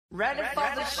Ready for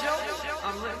the show?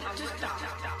 I'm ready to start.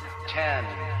 10,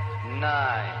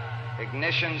 9,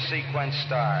 ignition sequence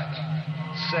start.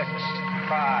 6,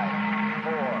 5,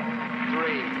 4, 3,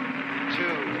 2,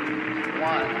 1,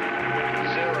 0.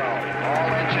 All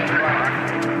engine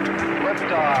running.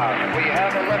 Liftoff. We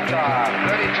have a liftoff.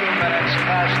 32 minutes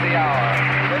past the hour.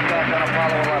 Liftoff on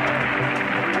Apollo 11.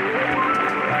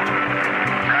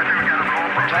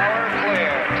 Tower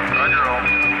clear. Roger all.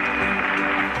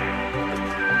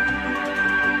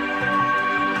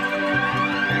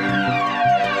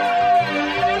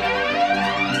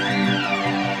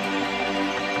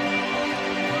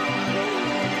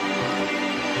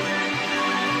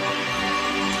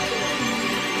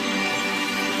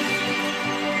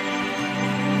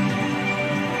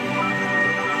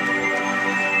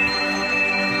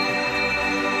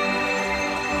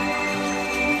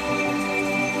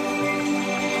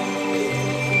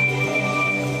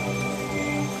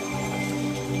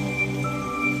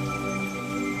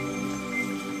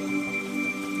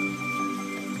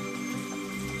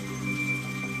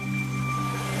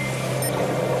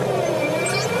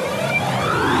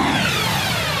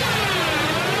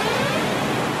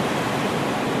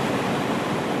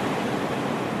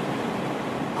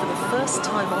 First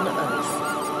time on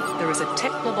Earth, there is a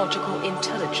technological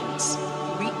intelligence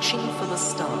reaching for the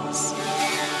stars.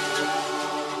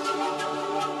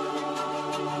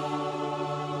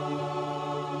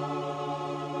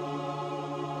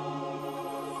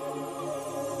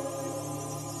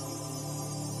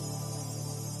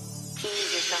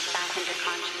 Ease yourself back into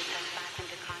consciousness.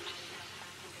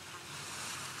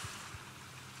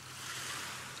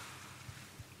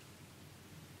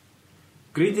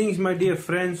 Greetings, my dear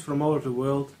friends from all over the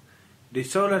world,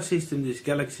 this solar system, this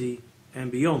galaxy, and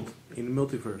beyond in the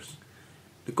multiverse,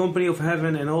 the company of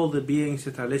heaven and all the beings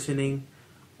that are listening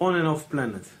on and off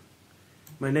planet.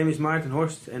 My name is Maarten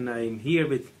Horst and I am here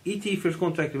with ET First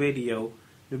Contact Radio,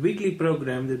 the weekly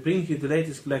program that brings you the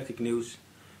latest galactic news,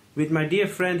 with my dear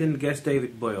friend and guest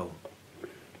David Boyle.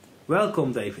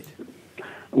 Welcome, David.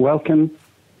 Welcome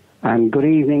and good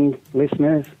evening,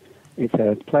 listeners. It's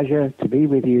a pleasure to be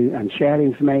with you and share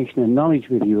information and knowledge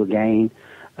with you again.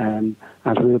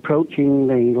 As we're approaching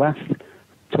the last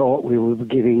talk we will be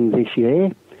giving this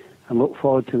year and look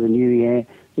forward to the new year,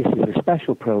 this is a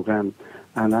special program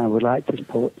and I would like to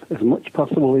put as much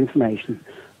possible information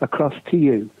across to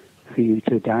you for you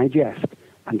to digest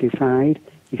and decide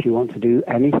if you want to do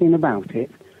anything about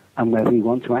it and whether you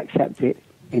want to accept it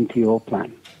into your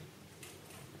plan.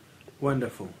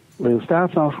 Wonderful. We'll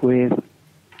start off with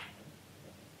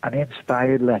an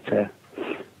inspired letter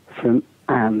from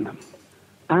Anne.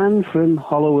 Anne from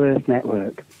Hollow Earth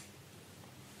Network.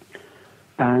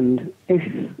 And if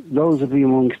those of you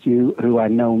amongst you, who I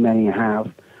know many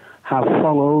have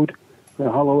followed the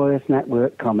Hollow Earth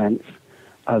Network comments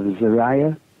of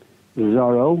Zariah,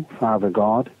 Zorro, Father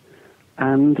God,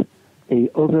 and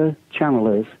the other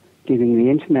channelers giving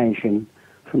the information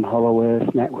from Hollow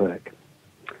Earth Network.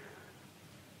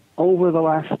 Over the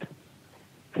last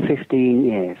 15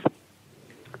 years,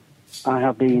 I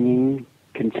have been in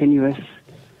continuous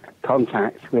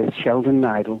contact with Sheldon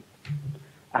Neidl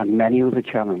and many other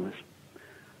channelers.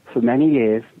 For many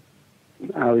years,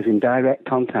 I was in direct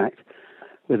contact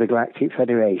with the Galactic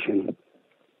Federation,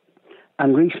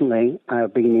 and recently I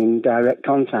have been in direct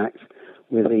contact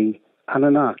with the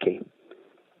Anunnaki,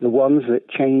 the ones that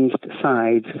changed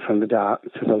sides from the dark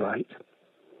to the light.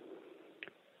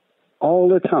 All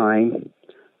the time,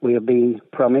 we have been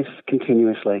promised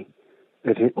continuously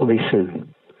that it will be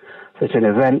soon, that an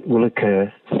event will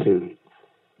occur soon.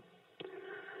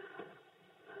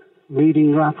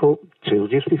 Leading right up till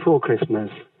just before Christmas,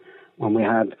 when we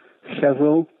had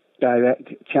several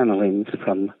direct channelings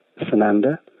from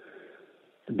Sananda,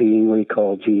 the being we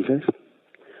call Jesus,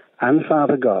 and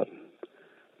Father God,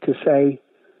 to say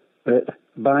that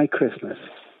by Christmas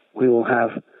we will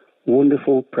have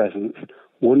wonderful presents,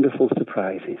 wonderful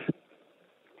surprises,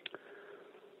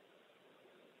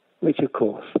 which of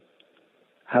course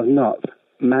have not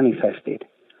manifested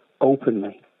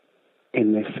openly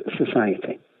in this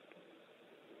society.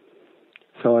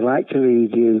 So I'd like to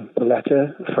read you the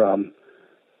letter from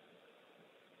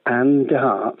Anne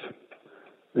DeHart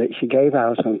that she gave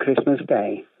out on Christmas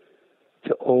Day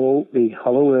to all the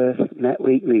Hollow Earth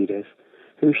Network readers,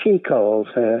 who she calls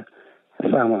her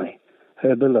family,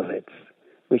 her beloveds,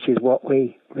 which is what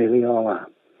we really all are.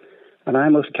 And I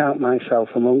must count myself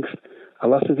amongst a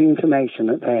lot of the information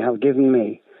that they have given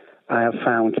me, I have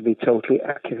found to be totally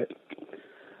accurate.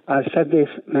 I've said this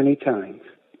many times.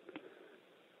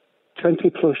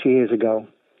 20 plus years ago,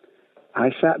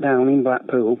 I sat down in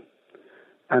Blackpool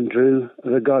and drew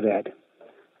the Godhead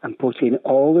and put in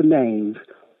all the names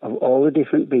of all the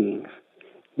different beings,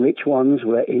 which ones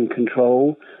were in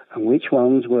control and which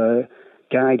ones were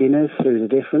guiding us through the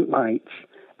different lights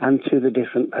and to the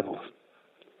different levels.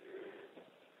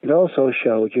 It also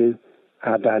showed you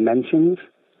our dimensions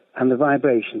and the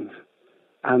vibrations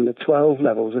and the 12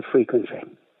 levels of frequency.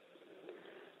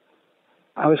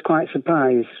 I was quite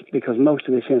surprised because most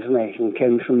of this information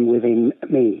came from within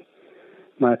me,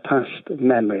 my past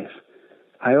memories.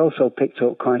 I also picked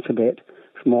up quite a bit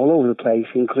from all over the place,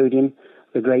 including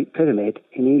the Great Pyramid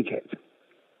in Egypt.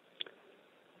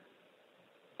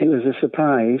 It was a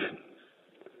surprise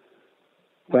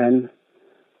when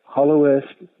Hollow Earth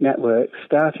Network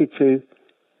started to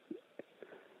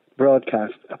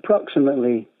broadcast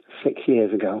approximately 6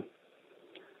 years ago,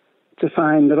 to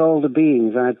find that all the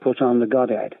beings I'd put on the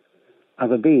Godhead are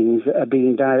the beings that are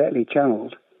being directly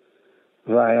channeled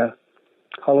via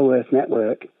Hollow Earth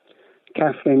Network,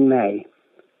 Kathleen May,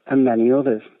 and many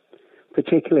others,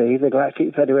 particularly the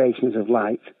Galactic Federations of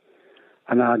Light,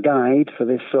 and our guide for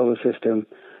this solar system,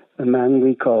 the man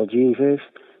we call Jesus,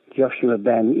 Joshua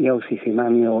Ben Yosef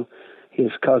Emmanuel.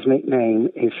 His cosmic name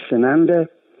is Sananda,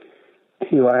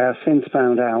 who I have since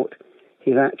found out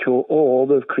his actual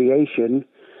orb of creation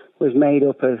was made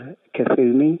up of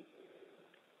Kathumi,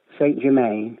 Saint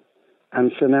Germain,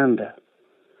 and Sananda.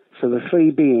 So the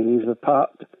three beings were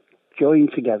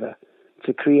joined together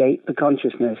to create the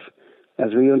consciousness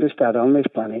as we understand on this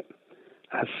planet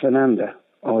as Sananda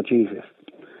or Jesus.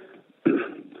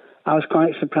 I was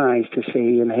quite surprised to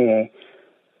see and hear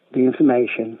the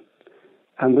information,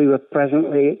 and we were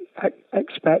presently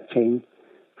expecting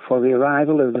for the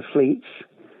arrival of the fleets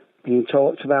being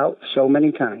talked about so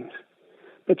many times,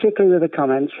 particularly with the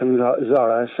comments from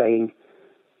Zora saying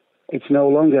it's no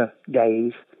longer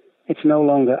days, it's no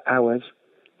longer hours,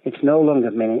 it's no longer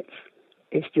minutes,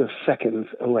 it's just seconds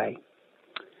away.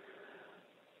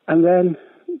 And then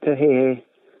to hear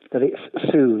that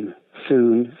it's soon,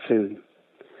 soon, soon.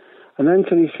 And then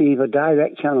to receive a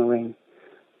direct channeling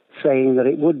saying that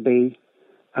it would be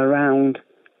around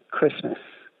Christmas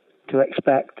to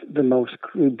expect the most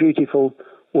beautiful,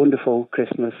 wonderful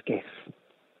Christmas gifts.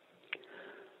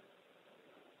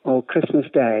 Oh, Christmas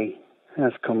Day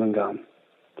has come and gone,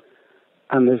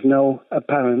 and there's no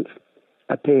apparent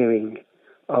appearing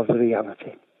of the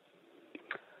reality.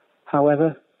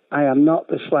 However, I am not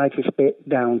the slightest bit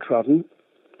downtrodden.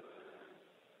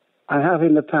 I have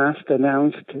in the past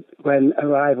announced when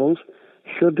arrivals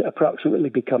should approximately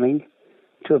be coming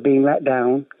to have been let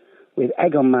down with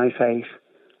egg on my face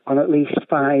on at least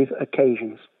 5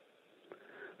 occasions.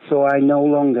 So I no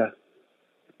longer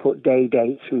put day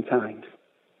dates and times.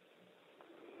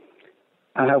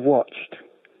 I have watched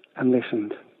and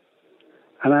listened,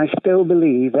 and I still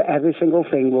believe that every single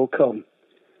thing will come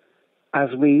as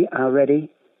we are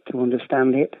ready to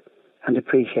understand it and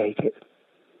appreciate it.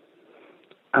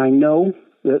 I know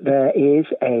that there is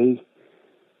a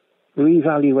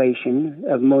revaluation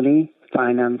of money,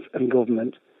 finance and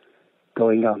government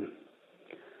going on.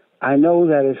 I know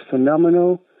there is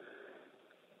phenomenal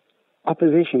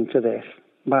opposition to this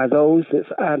by those that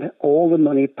add all the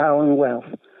money, power and wealth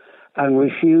and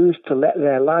refuse to let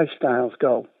their lifestyles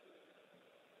go.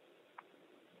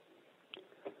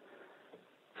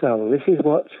 So this is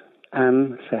what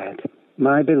Anne said.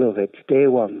 My beloved, dear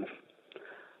ones,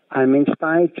 I'm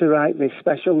inspired to write this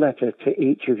special letter to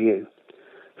each of you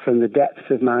from the depths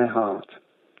of my heart.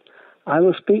 I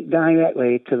will speak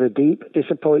directly to the deep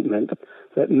disappointment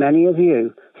that many of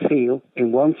you feel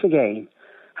in once again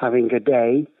having a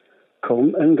day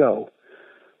come and go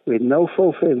with no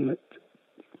fulfillment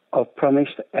of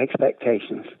promised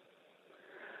expectations.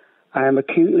 I am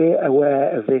acutely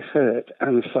aware of this hurt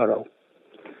and sorrow.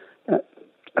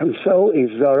 And so is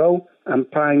Zorro and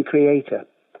Prime Creator.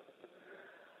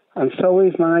 And so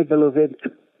is my beloved,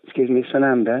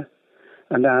 Sananda,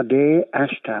 and our dear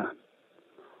Ashtar.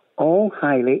 All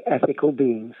highly ethical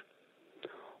beings,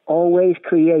 always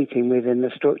creating within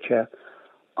the structure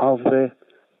of the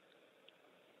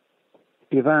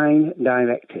divine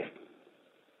directive.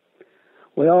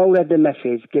 We all read the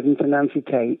message given to Nancy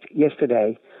Tate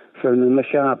yesterday from the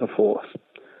Mashaba Force,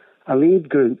 a lead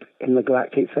group in the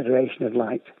Galactic Federation of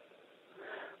Light,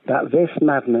 that this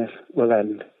madness will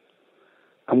end,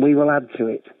 and we will add to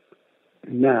it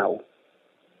now.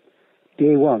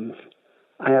 Dear ones,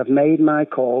 I have made my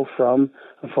call from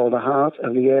and for the heart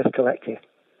of the Earth Collective.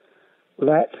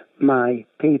 Let my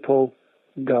people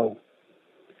go.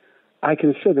 I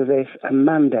consider this a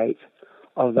mandate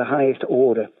of the highest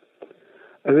order,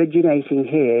 originating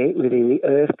here within the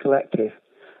Earth Collective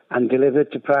and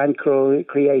delivered to Prime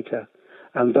Creator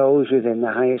and those within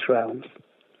the highest realms.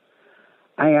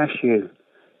 I ask you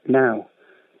now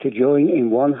to join in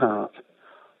one heart.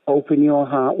 Open your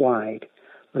heart wide.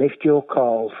 Lift your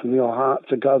call from your heart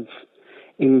to God's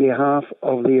in behalf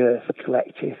of the earth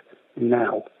collective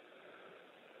now.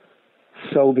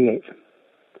 So be it.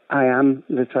 I am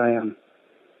that I am.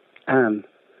 And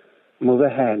Mother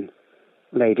Hen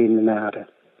laid in the larder.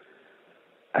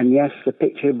 And yes, the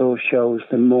picture above shows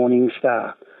the morning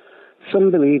star.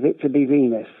 Some believe it to be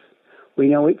Venus. We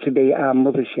know it to be our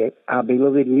mothership, our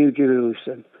beloved New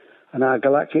Jerusalem, and our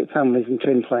galactic families and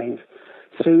twin flames,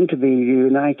 soon to be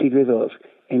united with us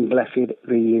in blessed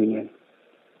reunion.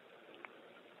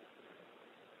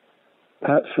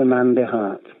 That's from Mandy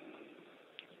Hart.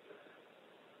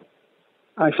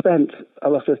 I spent a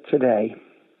lot of today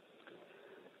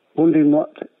wondering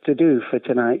what to do for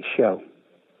tonight's show.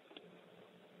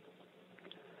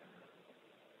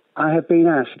 I have been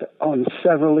asked on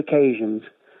several occasions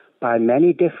by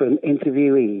many different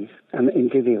interviewees and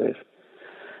interviewers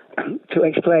to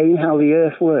explain how the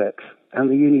earth works and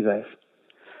the universe,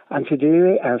 and to do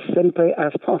it as simply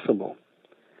as possible,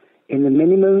 in the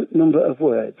minimum number of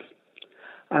words,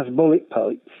 as bullet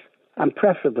points, and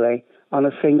preferably on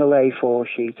a single A4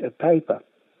 sheet of paper.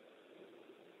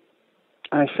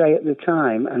 I say at the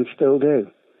time, and still do,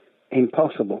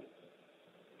 impossible.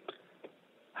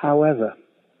 However,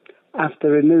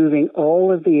 after removing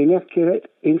all of the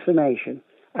inaccurate information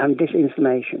and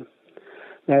disinformation,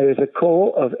 there is a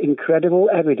core of incredible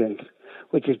evidence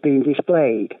which has been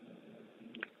displayed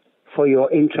for your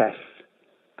interests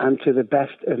and to the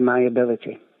best of my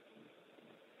ability.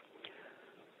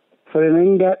 For an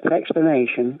in-depth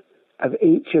explanation of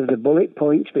each of the bullet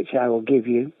points which I will give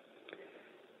you,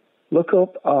 look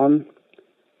up on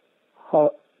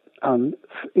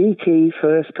ET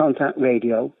First Contact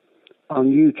Radio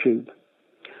on YouTube,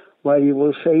 where you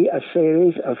will see a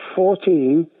series of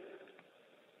 14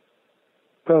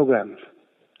 programs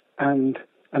and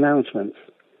announcements.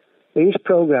 These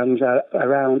programs are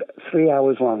around 3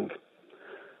 hours long,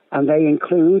 and they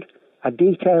include a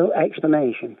detailed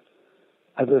explanation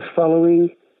of the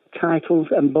following titles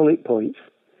and bullet points,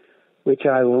 which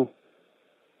I will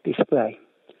display.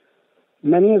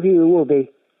 Many of you will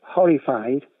be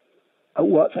horrified at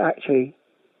what's actually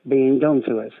being done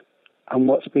to us and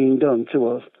what's being done to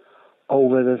us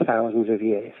over the thousands of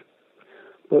years.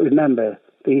 But remember,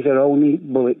 these are only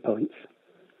bullet points.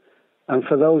 And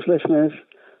for those listeners,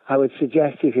 I would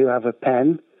suggest if you have a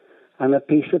pen and a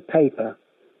piece of paper,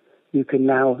 you can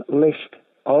now list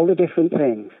all the different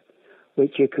things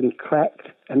which you can collect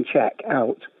and check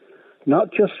out,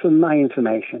 not just from my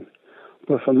information,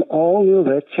 but from all the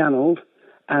other channeled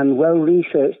and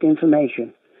well-researched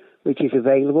information which is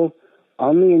available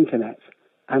on the internet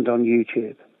and on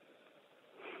YouTube.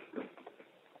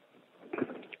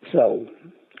 So,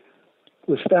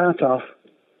 we'll start off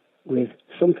with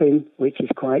something which is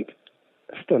quite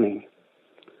stunning.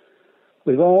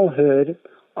 We've all heard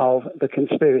of the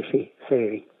conspiracy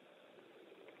theory.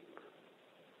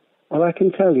 Well, I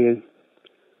can tell you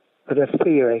that a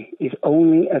theory is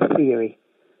only a theory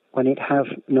when it has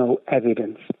no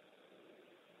evidence.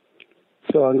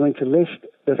 So I'm going to list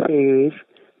the theories,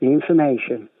 the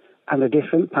information, and the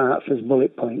different parts as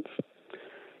bullet points.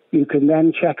 You can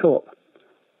then check up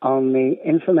on the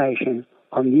information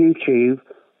on YouTube,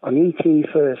 on ET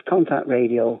First Contact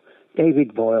Radio,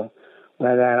 David Boyle,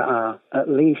 where there are at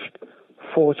least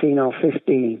 14 or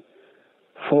 15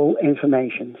 full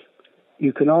informations.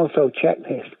 You can also check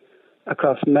this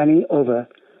across many other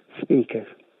speakers.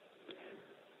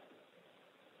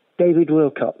 David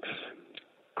Wilcox,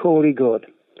 Corey Good,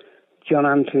 John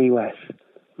Anthony West,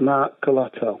 Mark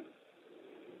Colotto.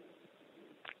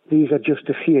 These are just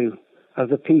a few of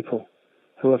the people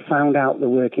who have found out the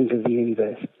workings of the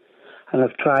universe and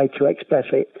have tried to express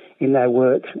it in their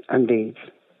works and deeds.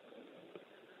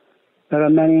 There are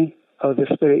many of the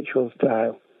spiritual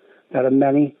style. There are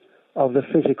many of the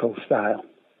physical style.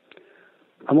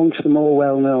 Amongst the more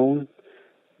well-known,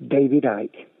 David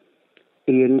Icke,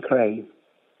 Ian Crane,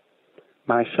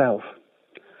 myself,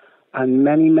 and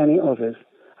many, many others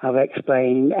have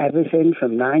explained everything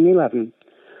from 9/11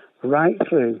 right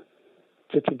through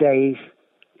to today's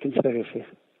conspiracies.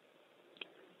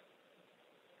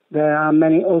 There are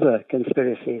many other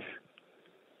conspiracies.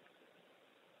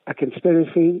 A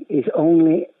conspiracy is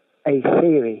only a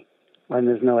theory when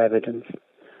there's no evidence.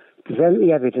 Present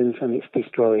the evidence and it's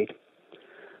destroyed.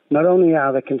 Not only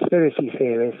are there conspiracy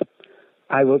theories,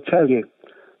 I will tell you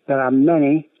there are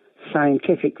many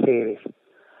scientific theories,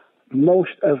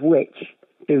 most of which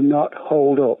do not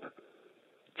hold up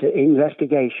to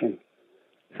investigation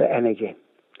for energy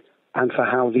and for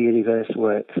how the universe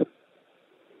works.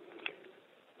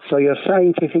 So your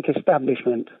scientific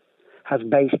establishment has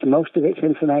based most of its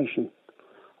information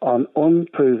on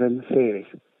unproven theories,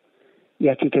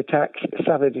 yet it attacks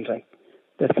savagely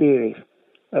the theories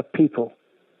of people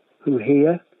who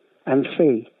hear and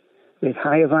see with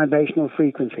higher vibrational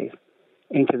frequencies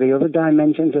into the other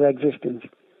dimensions of existence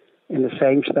in the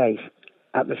same space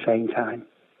at the same time.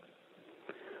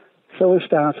 So we'll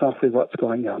start off with what's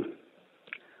going on.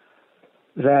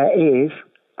 There is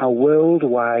a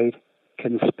worldwide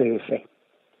conspiracy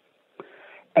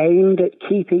aimed at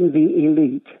keeping the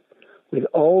elite with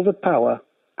all the power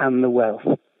and the wealth,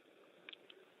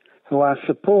 who are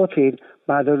supported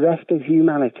by the rest of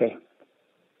humanity,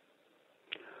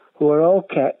 who are all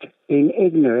kept in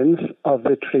ignorance of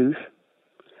the truth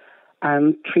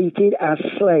and treated as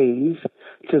slaves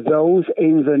to those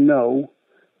in the know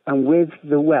and with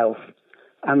the wealth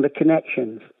and the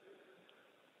connections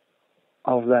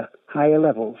of the higher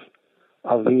levels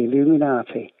of the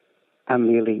Illuminati and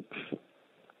the elites.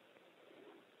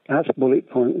 That's bullet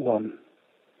point 1.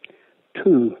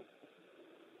 2.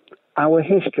 Our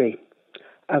history,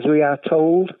 as we are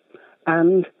told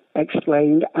and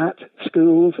explained at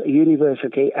schools,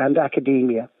 university and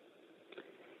academia,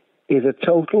 is a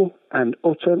total and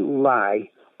utter lie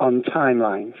on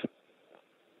timelines.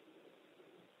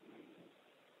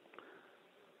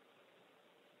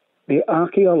 The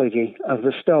archaeology of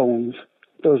the stones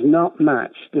does not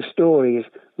match the stories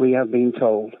we have been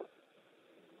told.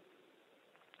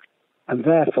 And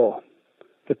therefore,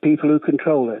 the people who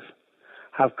control us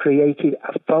have created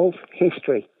a false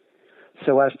history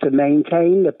so as to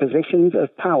maintain the positions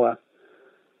of power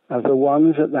of the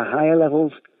ones at the higher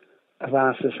levels of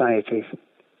our societies.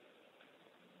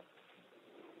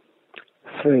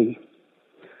 3.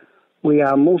 We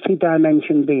are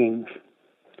multi-dimension beings.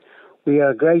 We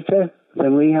are greater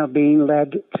than we have been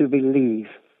led to believe.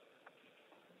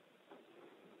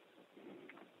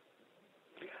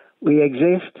 We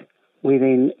exist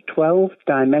within 12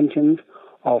 dimensions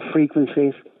or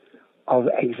frequencies of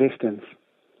existence,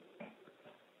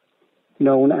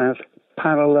 known as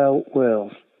parallel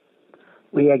worlds.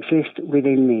 We exist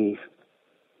within these.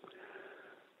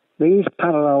 These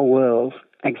parallel worlds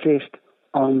exist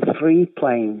on 3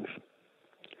 planes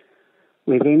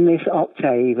within this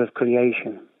octave of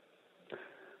creation.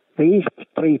 These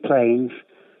 3 planes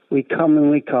we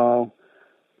commonly call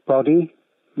body,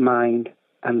 mind,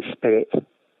 and spirit.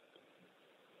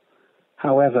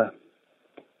 However,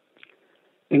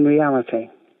 in reality,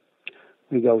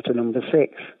 we go to number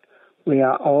 6. We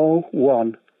are all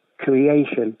one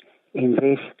creation in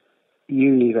this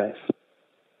universe.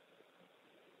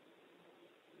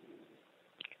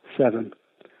 7.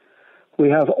 We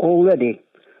have already,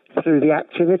 through the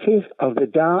activities of the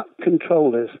dark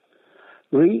controllers,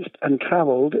 reached and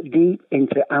travelled deep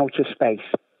into outer space.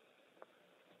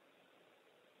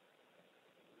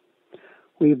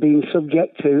 We've been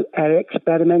subject to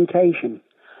experimentation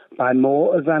by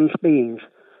more advanced beings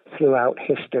throughout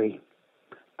history,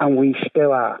 and we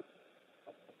still are.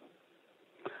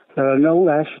 There are no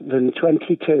less than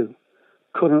 22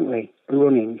 currently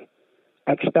running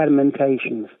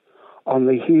experimentations on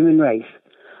the human race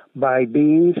by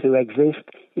beings who exist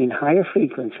in higher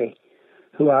frequency,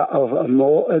 who are of a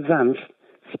more advanced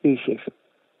species.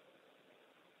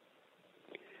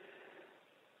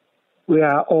 We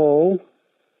are all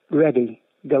ready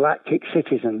galactic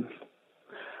citizens,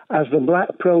 as the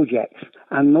black projects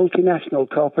and multinational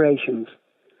corporations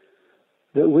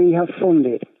that we have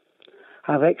funded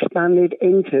have expanded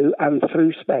into and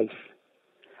through space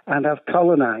and have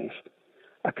colonized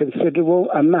a considerable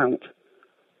amount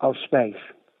of space.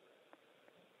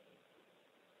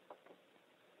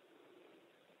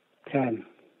 10.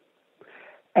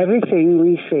 Everything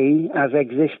we see as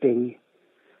existing,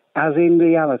 as in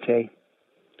reality,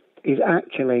 is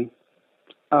actually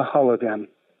a hologram.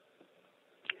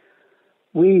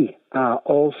 We are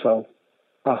also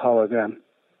a hologram.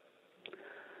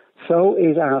 So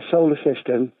is our solar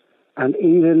system, and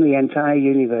even the entire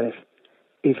universe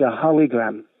is a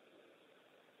hologram.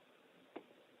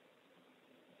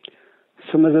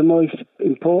 Some of the most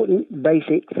important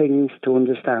basic things to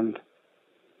understand.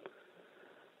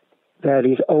 There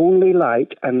is only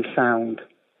light and sound.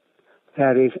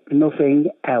 There is nothing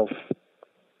else.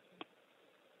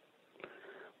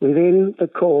 Within the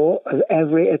core of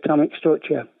every atomic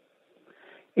structure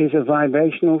is a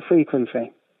vibrational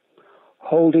frequency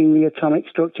holding the atomic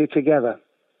structure together.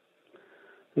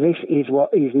 This is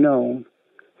what is known,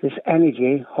 this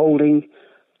energy holding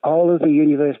all of the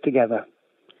universe together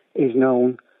is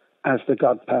known as the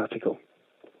God particle.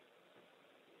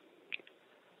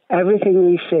 Everything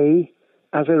we see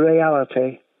as a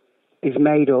reality is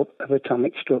made up of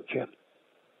atomic structure.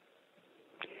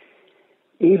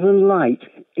 Even light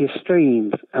is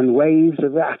streams and waves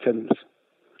of atoms,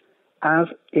 as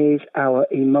is our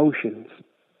emotions.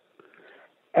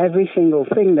 Every single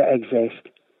thing that exists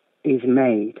is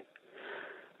made,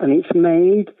 and it's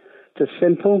made to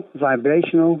simple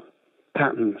vibrational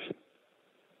patterns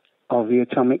of the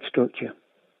atomic structure.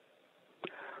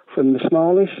 From the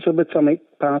smallest subatomic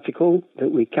particle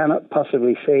that we cannot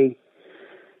possibly see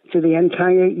to the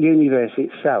entire universe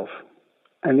itself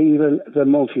and even the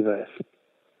multiverse.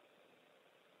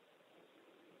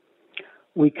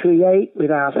 We create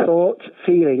with our thoughts,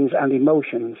 feelings and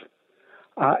emotions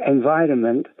our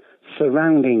environment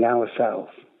surrounding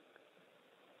ourselves.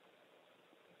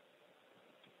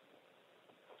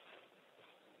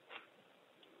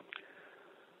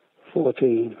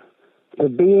 The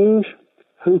beings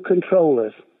who control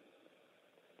us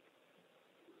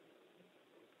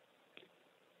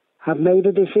have made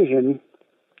a decision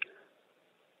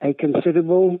a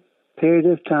considerable period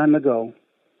of time ago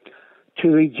to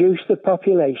reduce the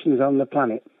populations on the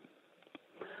planet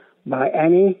by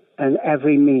any and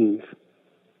every means.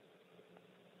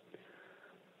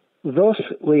 Thus,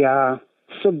 we are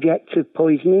subject to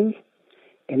poisoning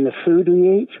in the food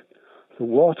we eat, the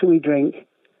water we drink,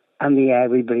 and the air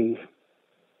we breathe.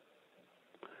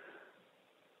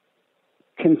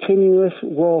 Continuous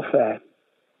warfare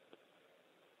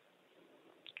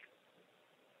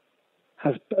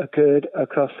has occurred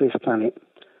across this planet,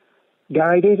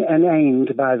 guided and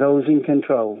aimed by those in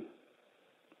control.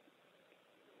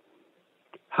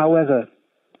 However,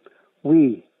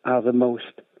 we are the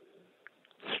most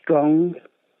strong,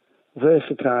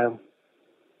 versatile,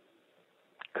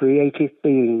 creative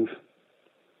beings,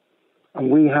 and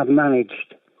we have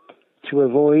managed to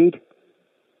avoid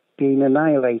being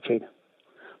annihilated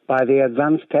by the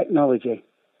advanced technology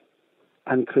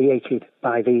and created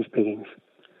by these beings,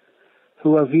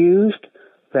 who have used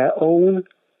their own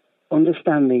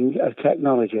understanding of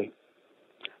technology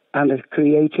and have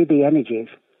created the energies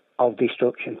of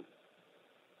destruction.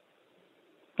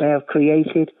 They have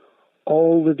created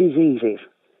all the diseases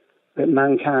that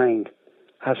mankind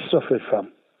has suffered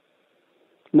from,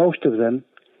 most of them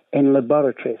in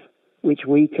laboratories, which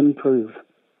we can prove.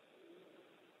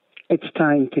 It's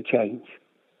time to change.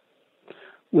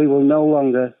 We will no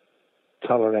longer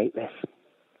tolerate this.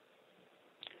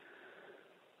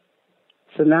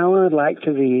 So now I'd like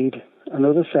to read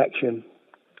another section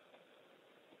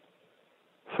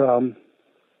from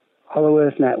Hollow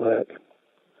Earth Network,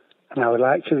 and I would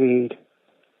like to read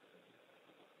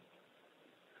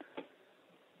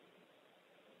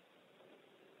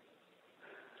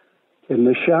the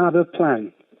Mashaba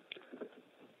Plan,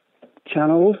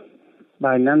 channeled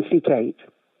by Nancy Tate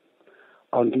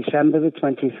on December the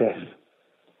 25th.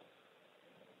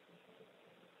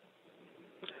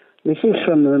 This is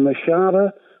from the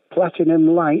Mashaba Platinum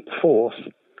Light Force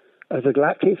of the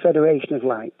Galactic Federation of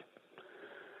Light.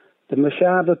 The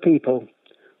Mashaba people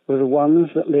were the ones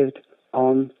that lived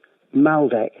on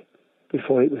Maldek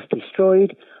before it was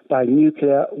destroyed by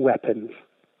nuclear weapons.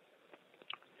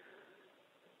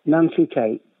 Nancy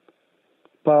Tate,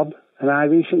 Bob and I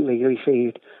recently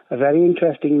received a very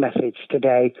interesting message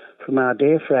today from our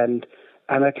dear friend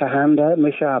Anakahanda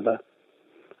Mashaba.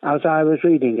 As I was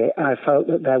reading it, I felt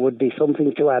that there would be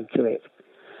something to add to it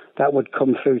that would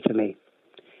come through to me.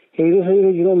 Here is the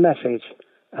original message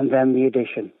and then the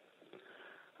addition.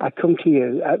 I come to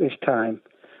you at this time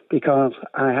because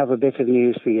I have a bit of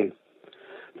news for you.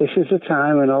 This is the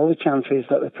time when all the chances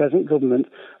that the present government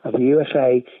of the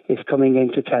USA is coming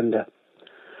into tender.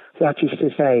 That is to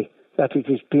say, that it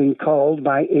is being called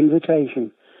by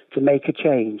invitation to make a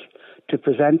change, to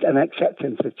present an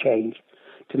acceptance of change,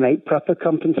 to make proper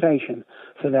compensation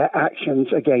for their actions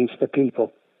against the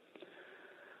people.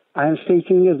 I am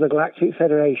speaking of the Galactic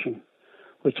Federation,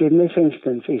 which in this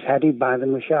instance is headed by the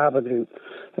Mashaba group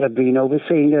that have been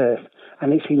overseeing Earth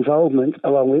and its involvement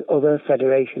along with other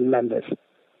Federation members.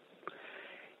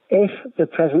 If the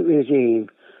present regime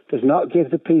does not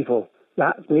give the people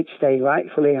that which they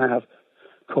rightfully have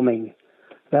coming,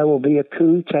 there will be a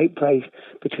coup take place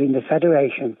between the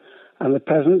Federation and the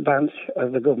present branch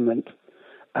of the government,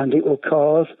 and it will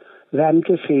cause them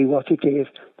to see what it is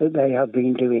that they have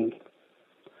been doing.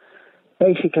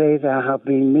 Basically, there have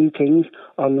been meetings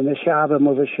on the Mashaba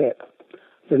mothership,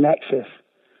 the Nexus,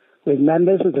 with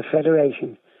members of the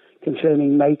Federation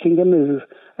concerning making a move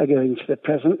against the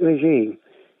present regime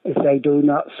if they do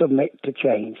not submit to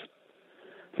change.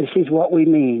 This is what we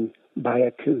mean by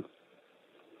a coup.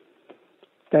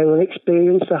 They will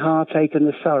experience the heartache and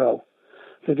the sorrow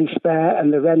the despair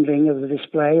and the rendering of the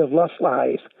display of lost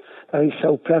lives that is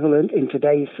so prevalent in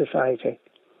today's society.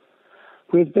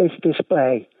 With this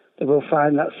display, they will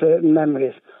find that certain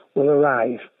memories will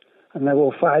arise, and they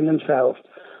will find themselves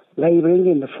labouring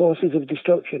in the forces of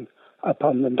destruction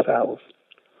upon themselves,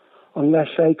 unless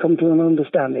they come to an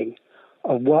understanding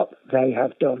of what they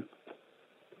have done.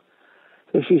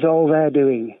 This is all they're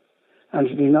doing, and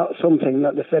it is not something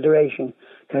that the Federation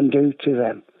can do to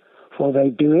them, for they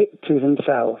do it to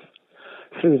themselves,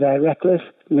 through their reckless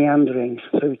meanderings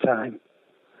through time.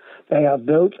 They have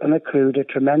built and accrued a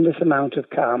tremendous amount of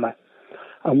karma,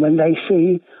 and when they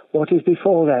see what is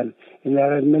before them in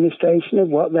their administration of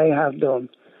what they have done,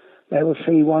 they will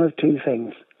see one of two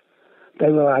things. They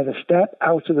will either step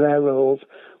out of their roles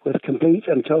with complete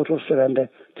and total surrender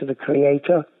to the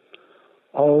Creator,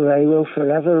 or they will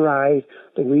forever ride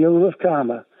the wheel of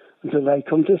karma until they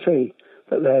come to see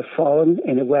that they have fallen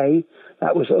in a way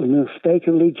that was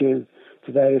unmistakably due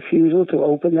to their refusal to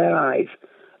open their eyes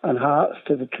and hearts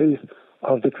to the truth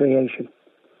of the creation.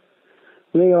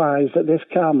 Realize that this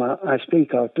karma I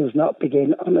speak of does not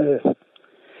begin on earth.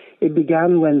 It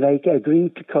began when they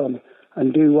agreed to come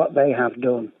and do what they have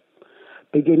done,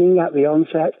 beginning at the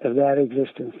onset of their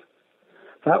existence.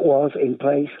 That was in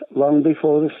place long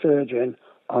before the sojourn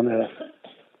on earth.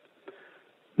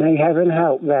 May heaven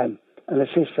help them and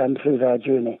assist them through their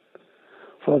journey,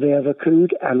 for they have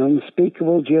accrued an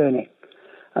unspeakable journey,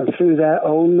 and through their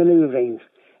own manoeuvrings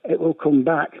it will come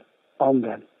back on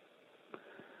them.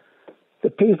 The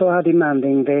people are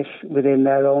demanding this within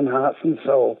their own hearts and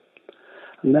soul,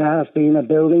 and there has been a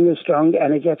building of strong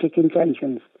energetic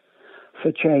intentions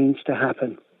for change to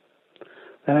happen.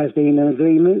 There has been an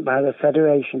agreement by the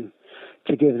Federation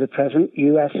to give the present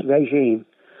US regime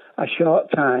a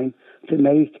short time to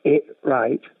make it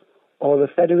right, or the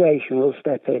Federation will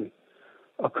step in,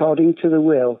 according to the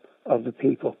will of the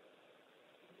people.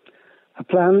 A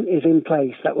plan is in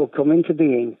place that will come into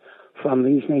being from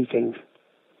these meetings.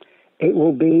 It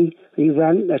will be the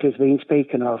event that has been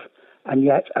spoken of, and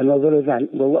yet another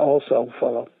event will also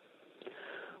follow.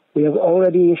 We have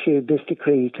already issued this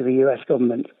decree to the US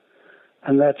government,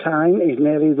 and their time is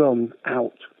nearly run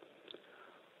out.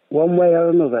 One way or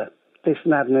another, this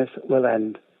madness will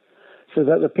end, so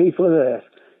that the people of Earth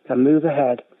can move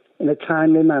ahead in a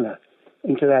timely manner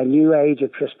into their new age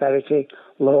of prosperity,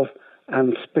 love,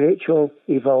 and spiritual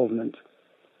evolvement.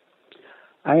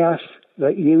 I ask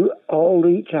that you all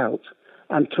reach out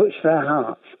and touch their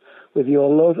hearts with your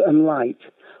love and light,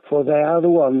 for they are the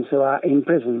ones who are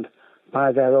imprisoned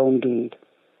by their own deed.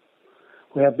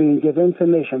 We have been given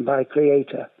permission by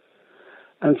Creator,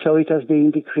 and so it has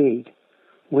been decreed.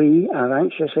 We are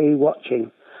anxiously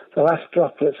watching the last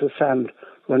droplets of sand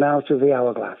run out of the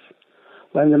hourglass.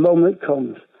 When the moment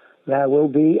comes, there will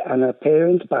be an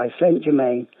appearance by St.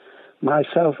 Germain,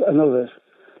 myself and others,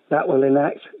 that will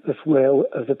enact the will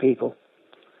of the people.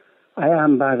 I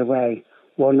am, by the way,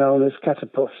 one known as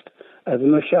Catapust of the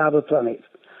Mushaba planet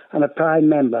and a prime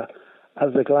member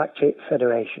of the Galactic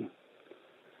Federation.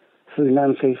 Through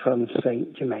Nancy from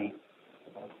St. Germain.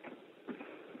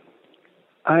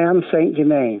 I am St.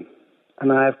 Germain,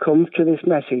 and I have come to this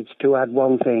message to add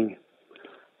one thing.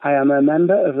 I am a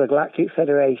member of the Galactic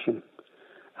Federation,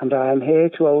 and I am here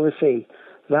to oversee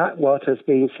that what has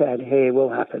been said here will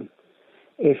happen,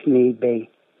 if need be.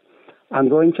 I'm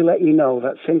going to let you know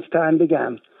that since time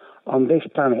began on this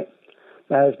planet,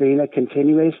 there has been a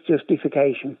continuous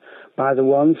justification by the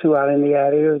ones who are in the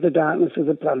area of the darkness of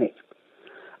the planet.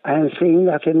 I am seeing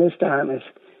that in this darkness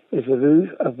is the root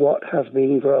of what has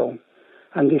been grown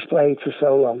and displayed for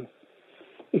so long.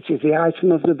 It is the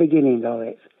item of the beginning of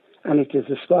it, and it is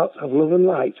the spot of love and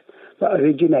light that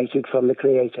originated from the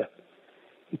Creator.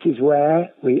 It is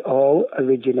where we all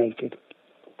originated.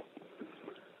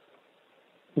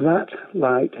 That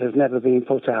light has never been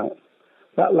put out.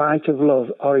 That light of love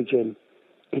origin,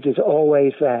 it is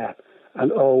always there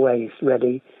and always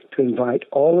ready to invite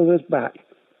all of us back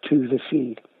to the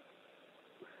seed.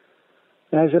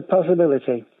 There is a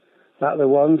possibility that the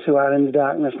ones who are in the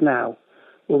darkness now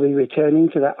will be returning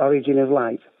to that origin of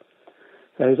light.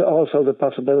 There is also the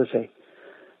possibility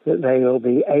that they will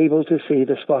be able to see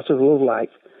the spot of love light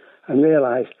and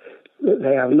realize that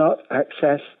they have not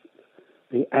accessed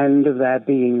the end of their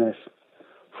beingness,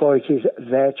 for it is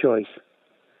their choice.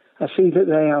 I see that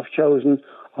they have chosen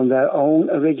on their own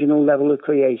original level of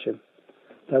creation,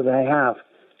 that they have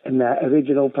in their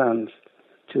original plans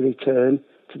to return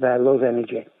to their love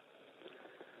energy.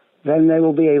 Then they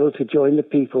will be able to join the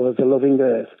people of the loving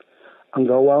earth and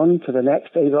go on to the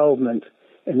next evolvement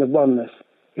in the oneness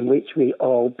in which we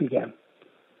all began.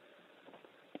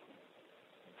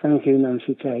 Thank you,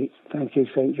 Nancy Tate. Thank you,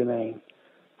 St. Germain.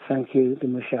 Thank you, the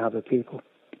Mushaba people.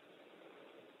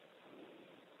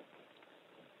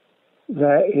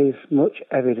 There is much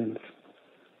evidence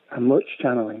and much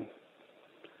channeling.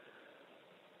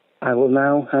 I will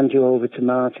now hand you over to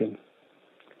Martin,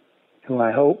 who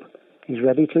I hope is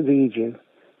ready to read you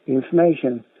the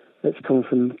information that's come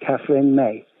from Catherine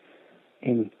May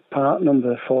in part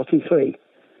number 43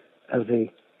 of the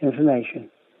information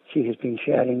she has been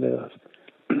sharing with us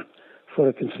for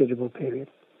a considerable period.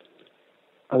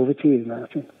 Over to you,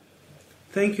 Martin.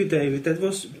 Thank you, David. That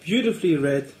was beautifully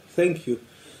read. Thank you.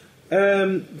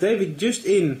 David, just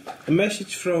in a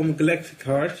message from Galactic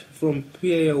Heart from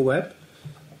PAO Web.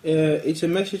 It's a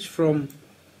message from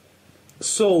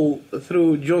Soul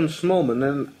through John Smallman,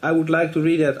 and I would like to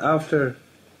read that after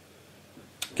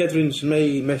Catherine's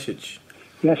May message.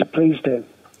 Yes, please do.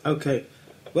 Okay.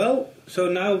 Well, so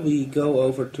now we go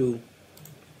over to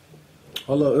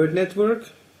Hollow Earth Network.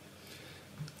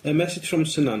 A message from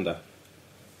Sananda.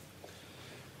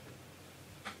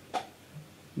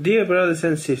 Dear brothers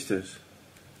and sisters,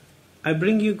 I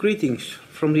bring you greetings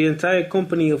from the entire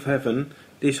company of heaven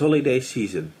this holiday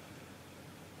season.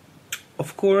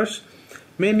 Of course,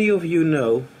 many of you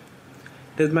know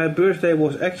that my birthday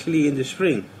was actually in the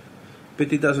spring,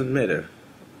 but it doesn't matter.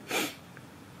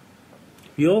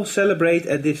 We all celebrate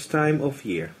at this time of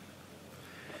year.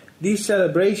 These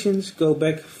celebrations go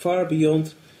back far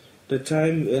beyond the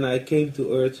time when I came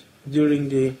to earth during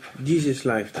the Jesus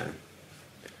lifetime.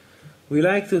 We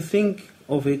like to think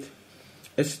of it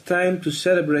as a time to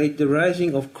celebrate the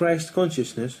rising of Christ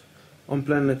consciousness on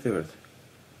planet Earth.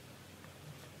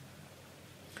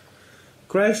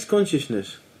 Christ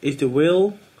consciousness is the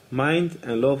will, mind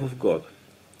and love of God.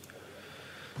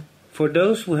 For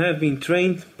those who have been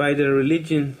trained by their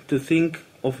religion to think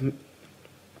of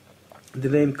the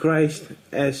name Christ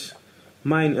as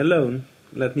mine alone,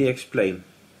 let me explain.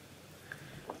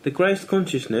 The Christ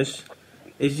consciousness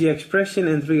is the expression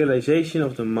and realization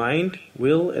of the mind,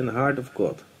 will and heart of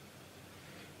God.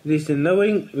 It is the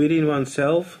knowing within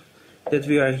oneself that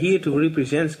we are here to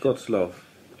represent God's love.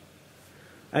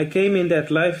 I came in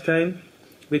that lifetime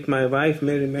with my wife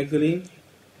Mary Magdalene,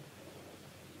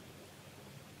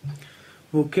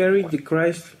 who carried the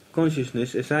Christ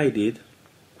consciousness as I did,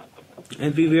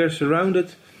 and we were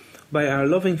surrounded by our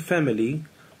loving family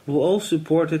who all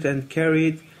supported and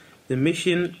carried the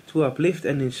mission to uplift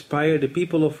and inspire the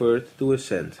people of Earth to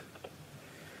ascend.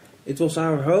 It was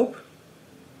our hope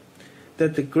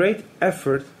that the great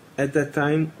effort at that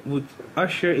time would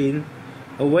usher in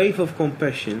a wave of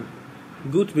compassion,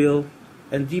 goodwill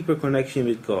and deeper connection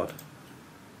with God.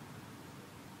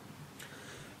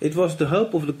 It was the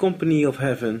hope of the company of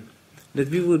heaven that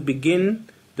we would begin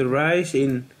the rise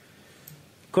in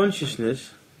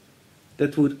consciousness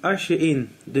that would usher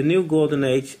in the new golden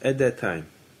age at that time.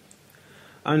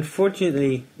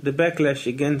 Unfortunately, the backlash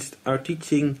against our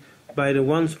teaching by the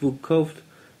ones who covet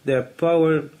their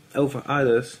power over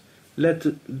others led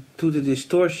to the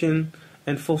distortion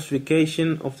and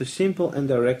falsification of the simple and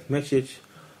direct message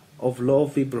of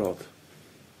love we brought.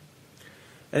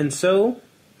 And so,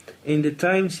 in the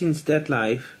time since that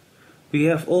life, we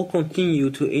have all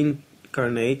continued to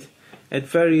incarnate at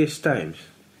various times,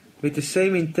 with the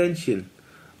same intention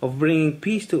of bringing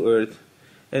peace to Earth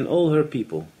and all her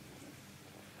people.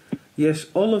 Yes,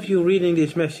 all of you reading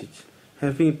this message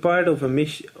have been part of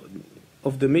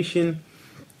the mission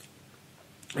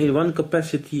in one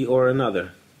capacity or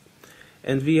another,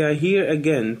 and we are here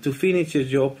again to finish the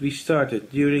job we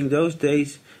started during those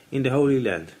days in the Holy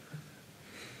Land.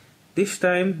 This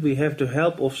time we have the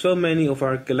help of so many of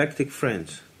our galactic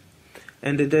friends,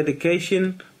 and the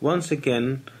dedication once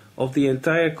again of the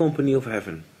entire company of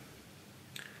heaven.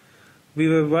 We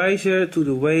were wiser to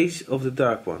the ways of the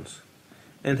Dark Ones,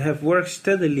 and have worked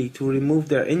steadily to remove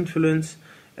their influence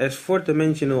as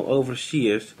fourth-dimensional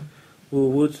overseers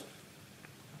who would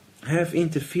have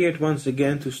interfered once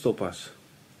again to stop us.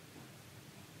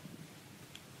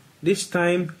 This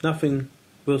time nothing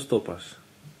will stop us.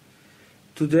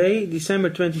 Today, December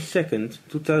 22nd,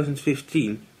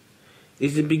 2015,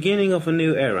 is the beginning of a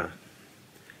new era.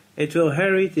 It will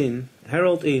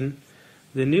herald in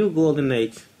the new golden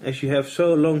age as you have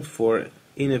so longed for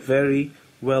in a very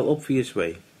obvious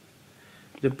way.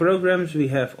 The programs we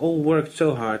have all worked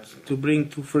so hard to bring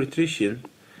to fruition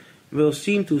will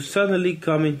seem to suddenly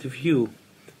come into view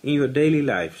in your daily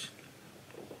lives.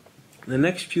 The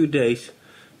next few days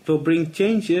will bring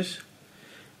changes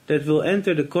that will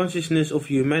enter the consciousness of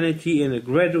humanity in a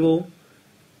gradual,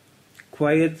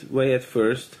 quiet way at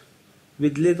first,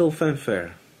 with little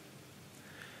fanfare.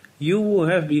 You who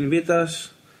have been with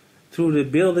us through the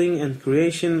building and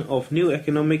creation of new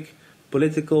economic,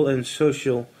 political and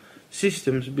social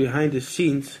systems behind the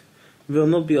scenes will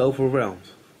not be overwhelmed,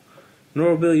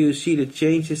 nor will you see the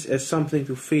changes as something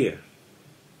to fear.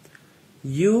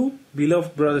 You,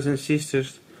 beloved brothers and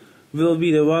sisters, will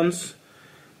be the ones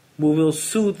who will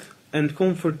soothe and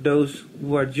comfort those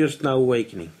who are just now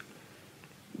awakening.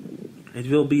 It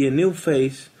will be a new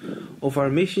phase of our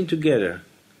mission together,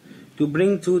 to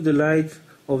bring to the light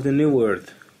of the new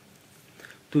earth,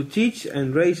 to teach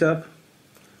and raise up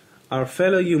our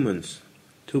fellow humans,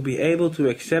 to be able to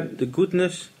accept the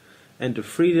goodness and the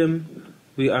freedom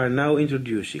we are now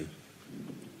introducing.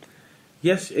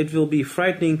 Yes, it will be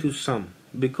frightening to some,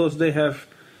 because they have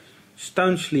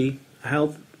staunchly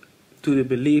held to the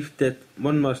belief that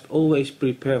one must always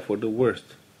prepare for the worst,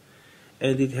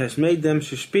 and it has made them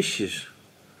suspicious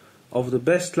of the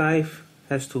best life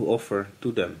has to offer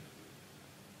to them.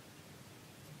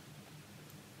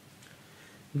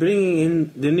 Bringing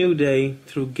in the new day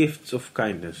through gifts of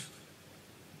kindness.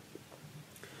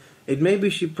 It may be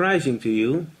surprising to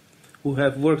you, who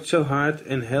have worked so hard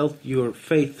and held your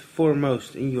faith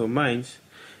foremost in your minds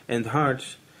and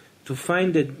hearts, to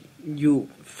find that you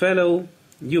fellow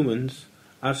humans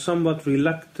are somewhat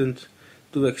reluctant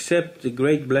to accept the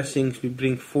great blessings we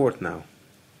bring forth now.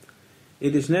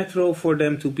 It is natural for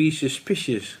them to be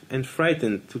suspicious and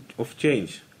frightened of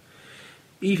change,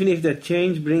 even if that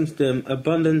change brings them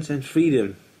abundance and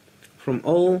freedom from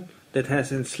all that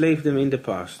has enslaved them in the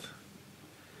past.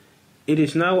 It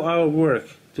is now our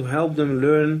work to help them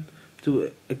learn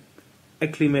to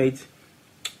acclimate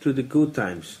to the good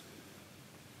times.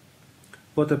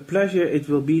 What a pleasure it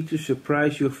will be to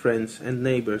surprise your friends and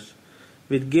neighbors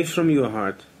with gifts from your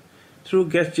heart, through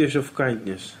gestures of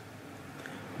kindness,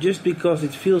 just because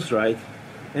it feels right,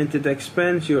 and it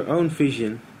expands your own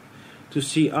vision to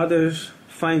see others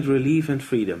find relief and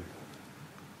freedom.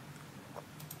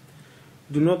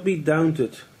 Do not be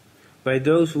daunted by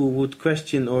those who would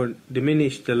question or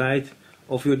diminish the light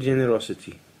of your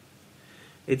generosity.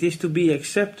 It is to be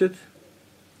expected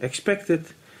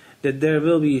that there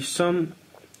will be some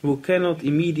who cannot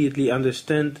immediately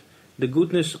understand the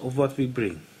goodness of what we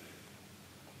bring.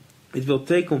 It will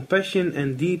take compassion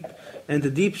and a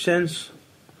deep sense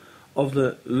of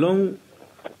the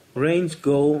long-range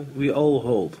goal we all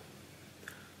hold,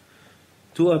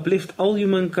 to uplift all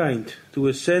humankind, to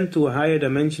ascend to a higher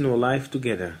dimensional life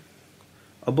together.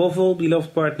 Above all,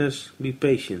 beloved partners, be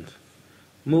patient.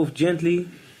 Move gently,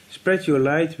 spread your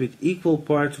light with equal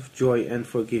parts of joy and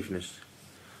forgiveness.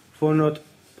 For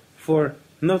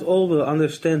not all will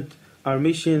understand our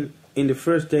mission in the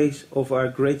first days of our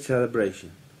great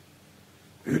celebration.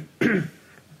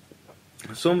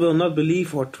 Some will not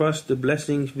believe or trust the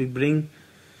blessings we bring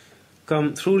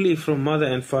come truly from Mother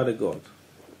and Father God.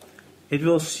 It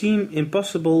will seem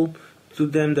impossible to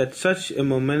them that such a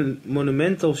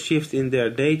monumental shift in their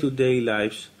day-to-day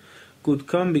lives could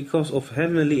come because of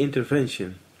heavenly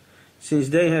intervention, since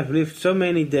they have lived so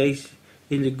many days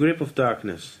in the grip of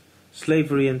darkness,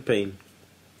 slavery and pain.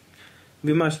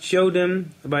 We must show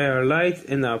them by our light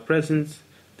and our presence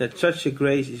that such a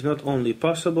grace is not only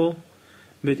possible,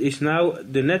 but is now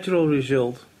the natural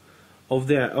result of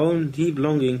their own deep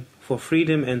longing for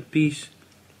freedom and peace,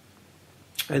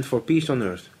 and for peace on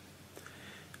earth.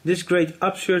 This great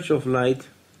upsurge of light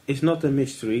is not a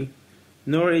mystery,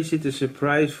 nor is it a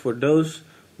surprise for those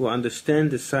who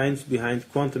understand the science behind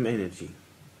quantum energy.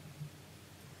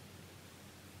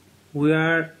 We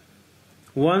are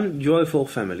one joyful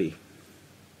family.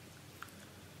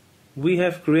 We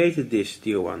have created this,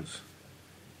 dear ones,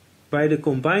 by the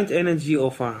combined energy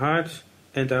of our hearts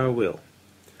and our will.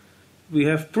 We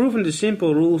have proven the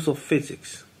simple rules of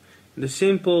physics, the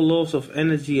simple laws of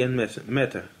energy and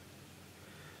matter.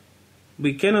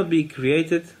 We cannot be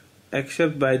created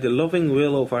except by the loving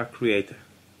will of our Creator.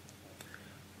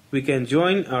 We can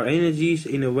join our energies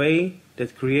in a way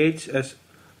that creates as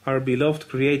our beloved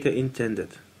Creator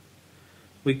intended.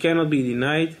 We cannot be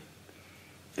denied,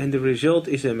 and the result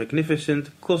is a magnificent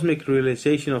cosmic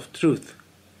realization of truth.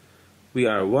 We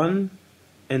are one,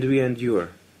 and we endure.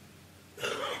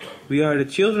 We are the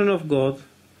children of God,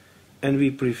 and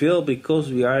we prevail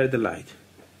because we are the light.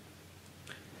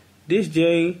 This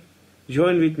day,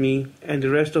 join with me and the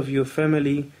rest of your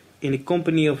family in the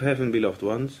company of heaven, beloved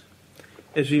ones,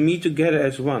 as we meet together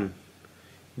as one,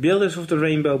 builders of the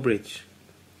Rainbow Bridge,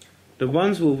 the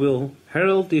ones who will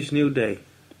herald this new day,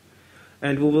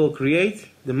 and who will create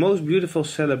the most beautiful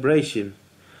celebration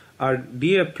our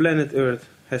dear planet Earth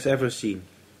has ever seen.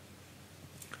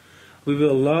 We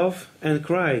will love and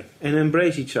cry and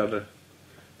embrace each other,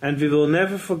 and we will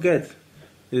never forget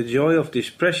the joy of this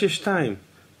precious time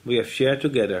we have shared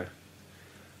together.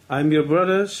 I'm your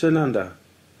brother, Sananda.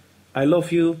 I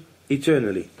love you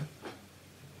eternally.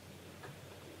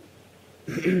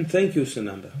 Thank you,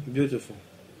 Sananda. Beautiful.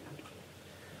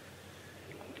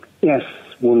 Yes,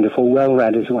 wonderful. Well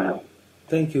read as well.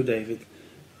 Thank you, David.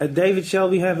 David, shall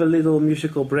we have a little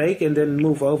musical break and then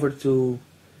move over to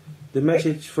the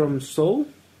message from Soul?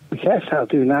 Yes, I'll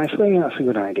do nicely. That's a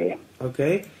good idea.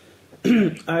 Okay.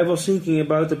 I was thinking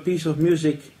about a piece of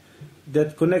music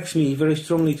that connects me very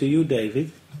strongly to you,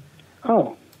 David.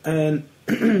 Oh. And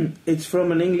it's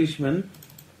from an Englishman.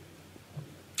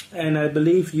 And I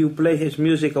believe you play his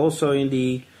music also in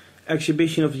the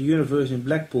Exhibition of the Universe in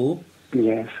Blackpool.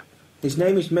 Yes. His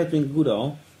name is Medwin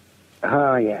Goodall.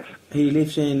 Ah, yes. He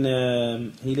lives in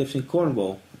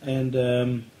Cornwall, and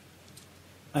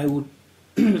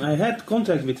I had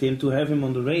contact with him to have him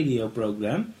on the radio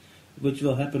program, which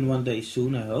will happen one day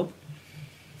soon, I hope.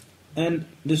 And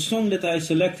the song that I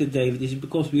selected, David, is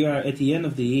because we are at the end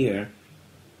of the year.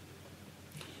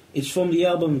 It's from the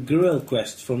album Gorilla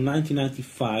Quest from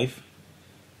 1995,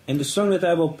 and the song that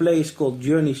I will play is called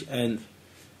Journey's End.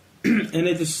 And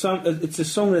it's a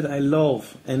song that I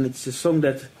love, and it's a song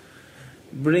that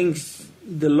brings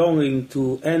the longing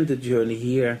to end the journey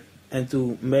here and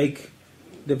to make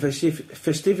the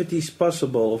festivities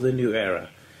possible of the new era.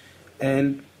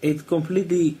 And it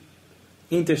completely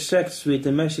intersects with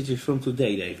the messages from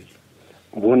today, David.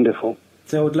 Wonderful.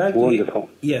 So I would like Wonderful.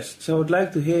 So I would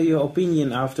like to hear your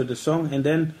opinion after the song, and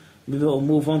then we will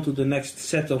move on to the next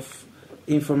set of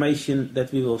information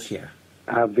that we will share.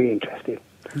 I'll be interested.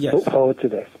 Yes. Look forward to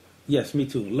this. Yes, me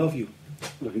too. Love you.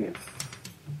 Love you.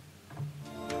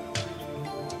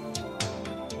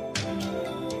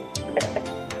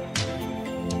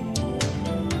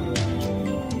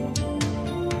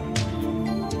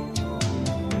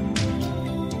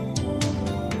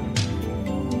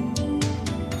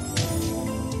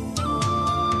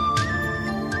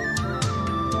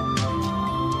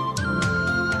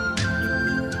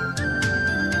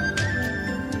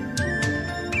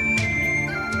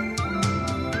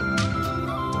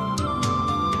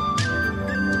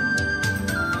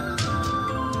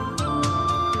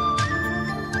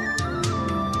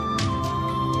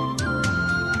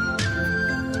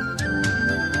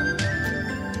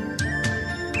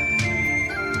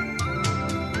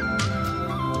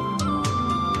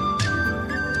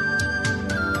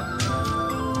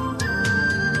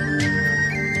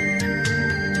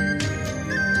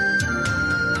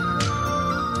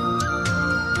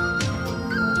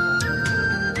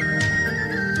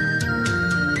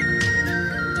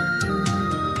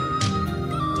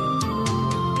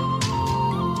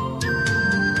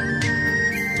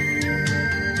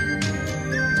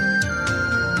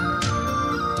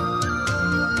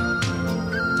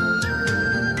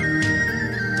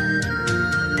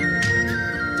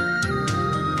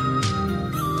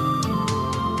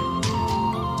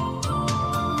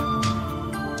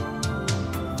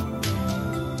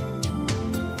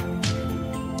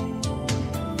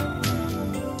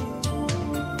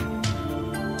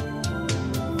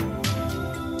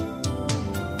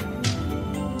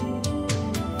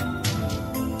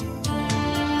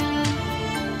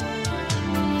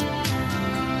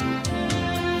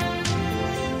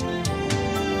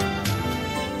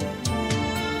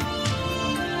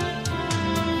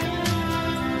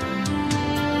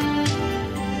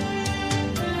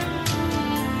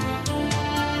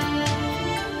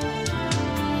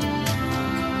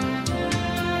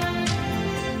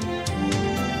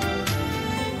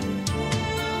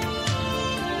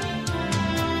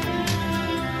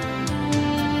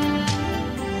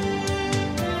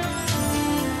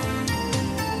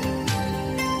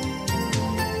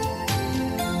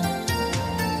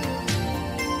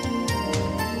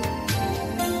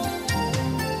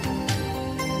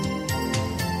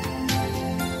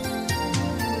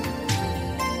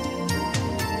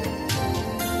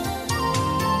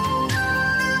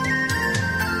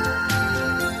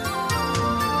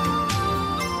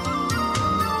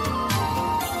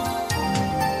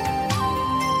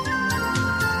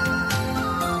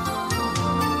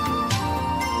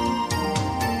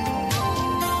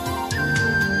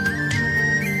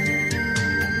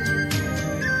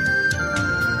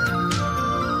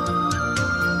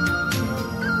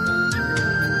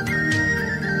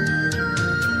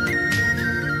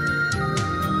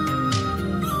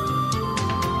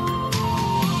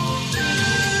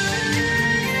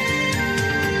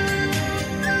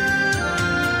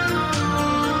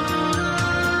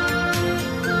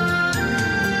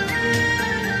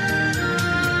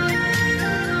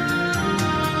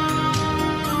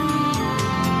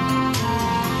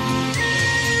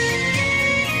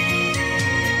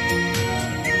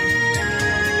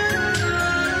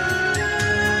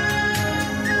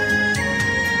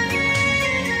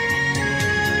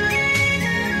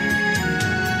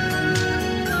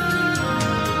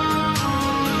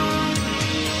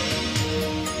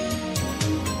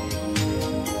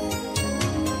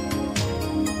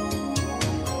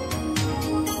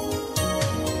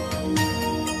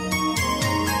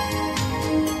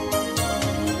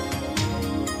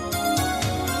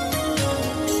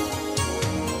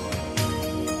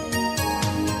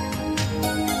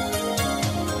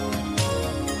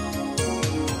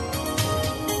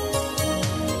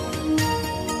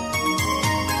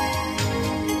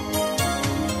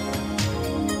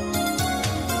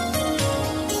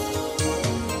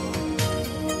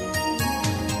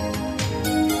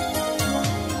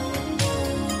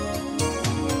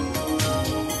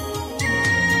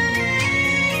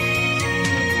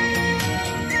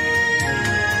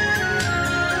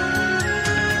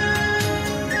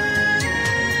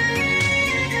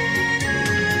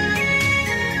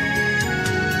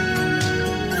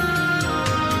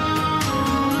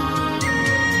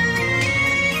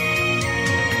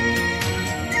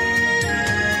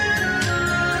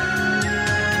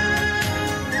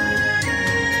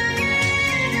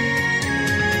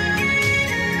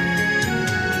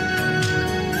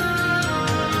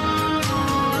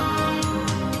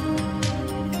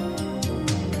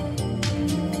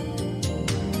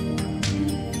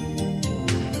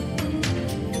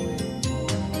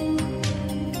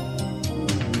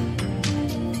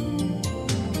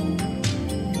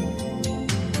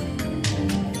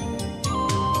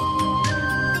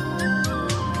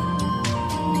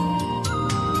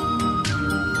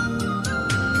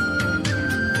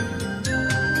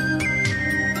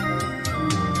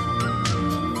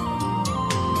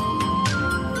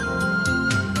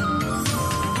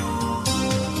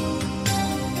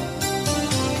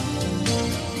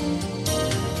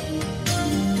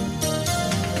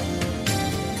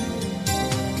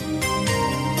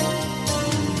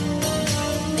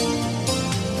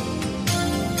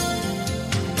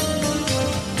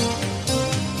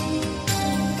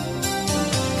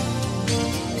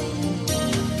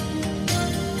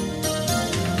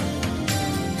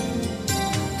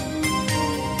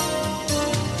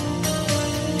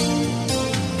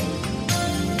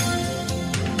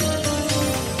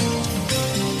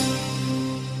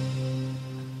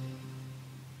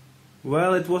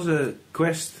 Well, it was a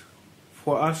quest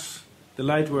for us, the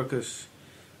light workers,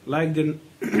 like the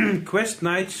quest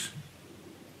knights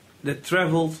that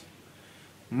traveled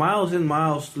miles and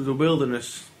miles through the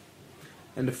wilderness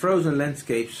and the frozen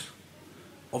landscapes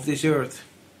of this earth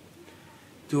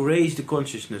to raise the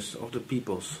consciousness of the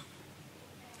peoples.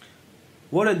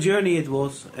 What a journey it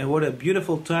was, and what a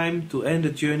beautiful time to end the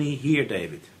journey here,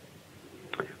 David.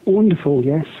 Wonderful,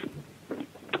 yes.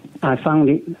 I found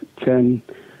it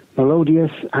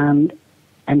melodious and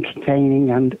entertaining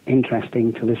and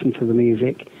interesting to listen to the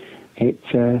music. It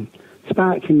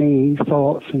sparked in me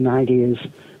thoughts and ideas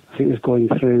as it was going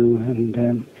through,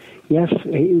 and yes,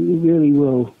 it really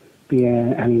will be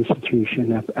an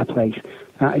institution, a place.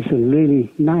 That is a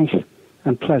really nice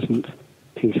and pleasant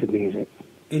piece of music.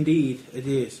 Indeed, it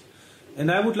is.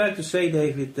 And I would like to say,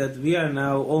 David, that we are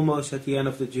now almost at the end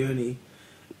of the journey,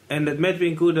 and that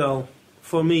Medwin Goodall,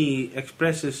 for me,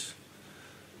 expresses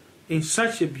in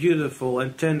such a beautiful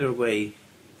and tender way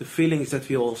the feelings that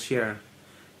we all share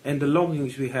and the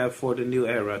longings we have for the new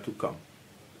era to come.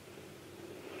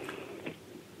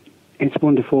 It's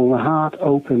wonderful. The heart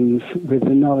opens with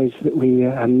the knowledge that we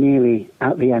are nearly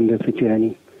at the end of the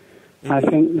journey. Indeed. I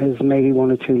think there's maybe one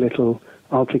or two little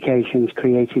altercations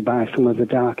created by some of the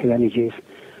darker energies,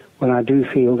 when I do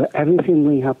feel that everything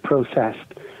we have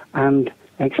processed and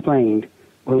explained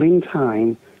will in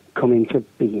time come into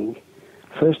being.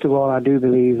 First of all, I do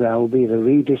believe there will be the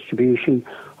redistribution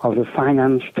of the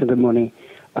finance to the money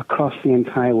across the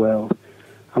entire world.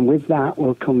 And with that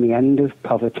will come the end of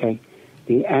poverty,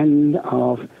 the end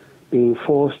of being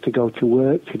forced to go to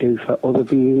work to do for other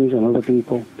beings and other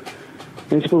people.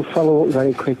 This will follow up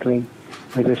very quickly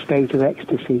with a state of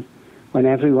ecstasy when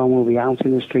everyone will be out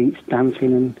in the streets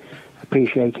dancing and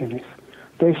appreciating this.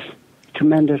 This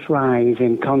tremendous rise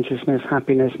in consciousness,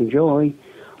 happiness and joy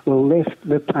will lift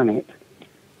the planet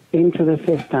into the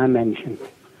fifth dimension,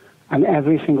 and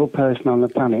every single person on the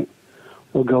planet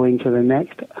will go into the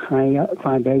next higher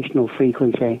vibrational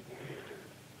frequency,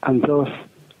 and thus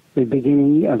the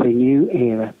beginning of a new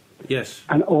era. Yes.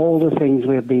 And all the things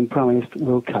we have been promised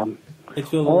will come.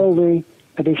 It will. All the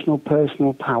additional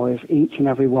personal powers each and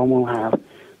every one will have,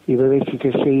 the ability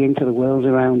to see into the world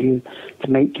around you, to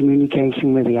make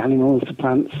communication with the animals, the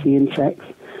plants, the insects,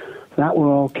 that will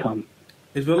all come.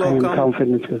 It will I all am come.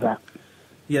 confident of that.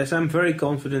 Yes, I'm very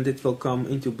confident it will come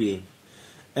into being.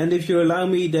 And if you allow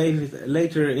me, David,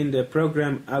 later in the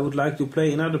program, I would like to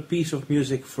play another piece of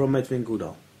music from Medwin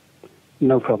Goodall.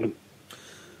 No problem.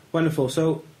 Wonderful.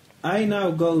 So I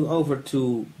now go over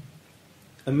to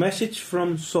A Message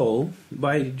from Soul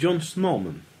by John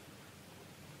Smallman.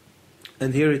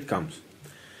 And here it comes.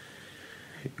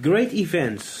 Great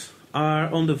events are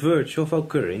on the verge of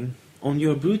occurring on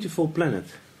your beautiful planet,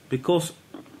 because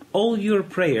all your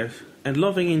prayers and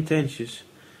loving intentions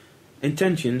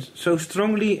so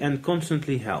strongly and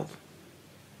constantly held.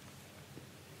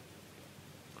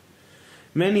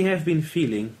 Many have been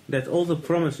feeling that all the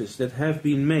promises that have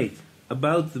been made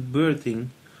about the birthing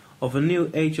of a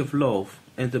new age of love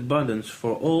and abundance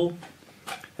for all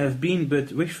have been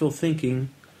but wishful thinking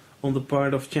on the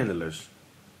part of channelers.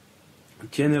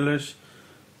 Channelers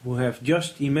who have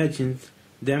just imagined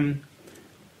them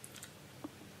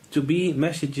to be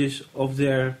messages of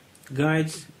their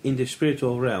guides in the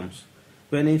spiritual realms,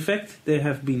 when in fact they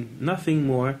have been nothing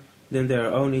more than their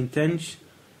own intentions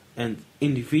and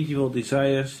individual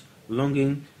desires,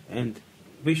 longing and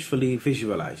wishfully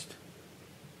visualized.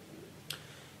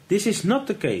 This is not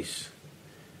the case.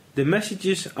 The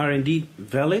messages are indeed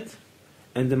valid,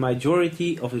 and the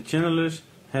majority of the channelers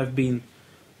have been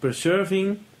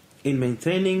persevering in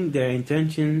maintaining their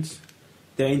intense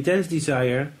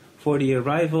desire for the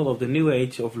arrival of the new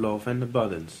age of love and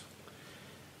abundance,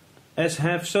 as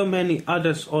have so many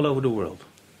others all over the world.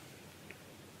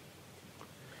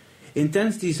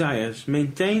 Intense desires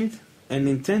maintained and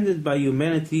intended by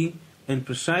humanity, and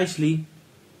precisely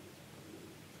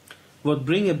what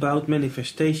bring about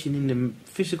manifestation in the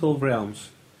physical realms,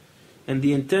 and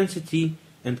the intensity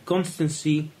and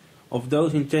constancy of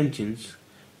those intentions,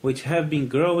 which have been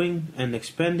growing and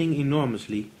expanding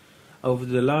enormously over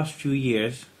the last few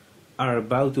years, are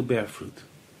about to bear fruit.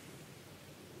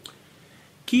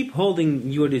 Keep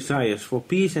holding your desires for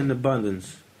peace and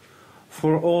abundance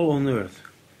for all on earth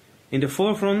in the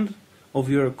forefront of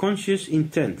your conscious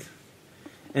intent,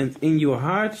 and in your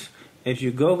hearts as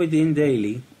you go within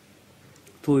daily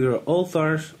to your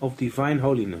altars of divine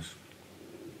holiness.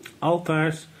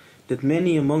 Altars that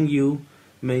many among you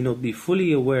may not be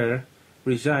fully aware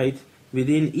reside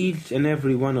within each and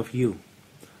every one of you.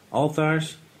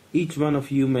 Altars each one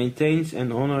of you maintains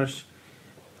and honors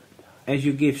as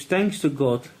you give thanks to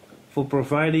God for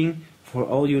providing for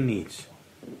all your needs.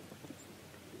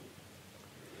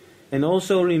 And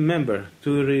also remember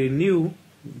to renew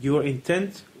your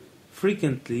intent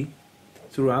frequently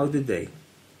throughout the day.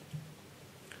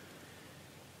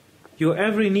 Your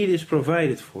every need is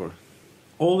provided for,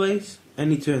 always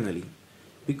and eternally,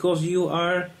 because you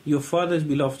are your Father's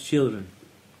beloved children,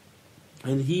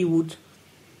 and He would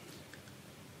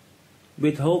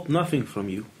withhold nothing from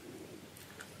you.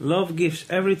 Love gives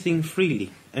everything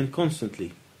freely and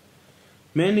constantly.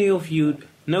 Many of you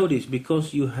know this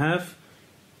because you have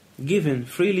given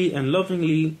freely and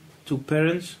lovingly to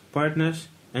parents, partners,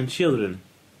 and children,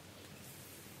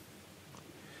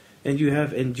 and you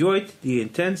have enjoyed the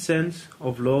intense sense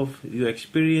of love you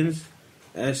experience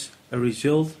as a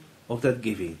result of that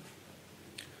giving.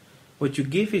 What you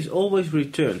give is always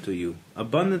returned to you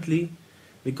abundantly,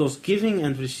 because giving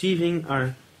and receiving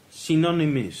are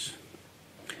synonymous.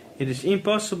 It is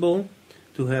impossible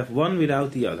to have one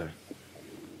without the other.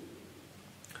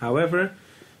 However,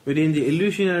 within the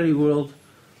illusionary world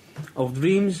of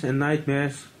dreams and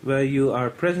nightmares, where you are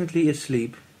presently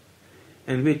asleep,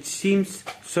 and which seems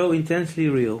so intensely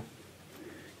real,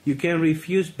 you can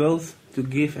refuse both to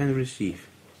give and receive.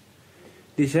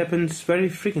 This happens very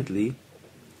frequently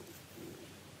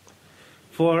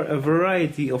for a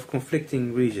variety of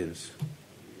conflicting reasons,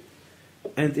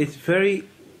 and it's very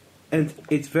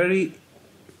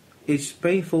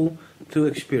painful to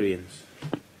experience.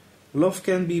 Love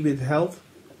can be withheld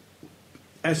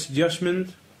as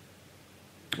judgment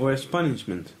or as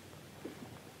punishment,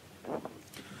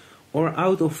 or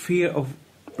out of fear of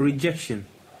rejection,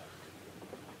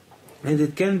 and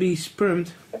it can be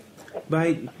spurned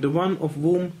by the one of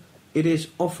whom it is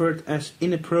offered as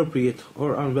inappropriate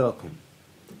or unwelcome.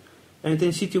 And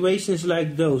in situations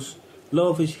like those,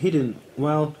 love is hidden,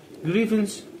 while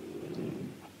grievance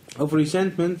of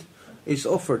resentment is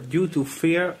offered due to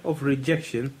fear of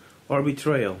rejection or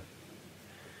betrayal.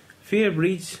 Fear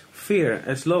breeds fear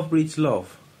as love breeds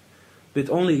love, but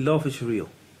only love is real.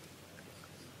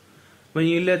 When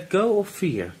you let go of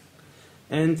fear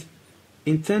and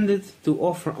intended to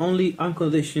offer only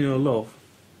unconditional love,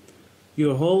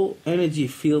 your whole energy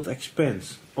field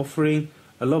expands, offering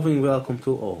a loving welcome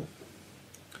to all.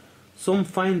 Some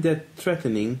find that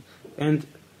threatening and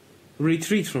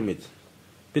retreat from it,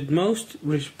 but most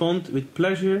respond with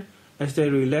pleasure as they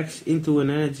relax into an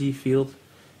energy field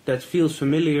that feels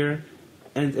familiar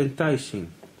and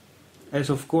enticing, as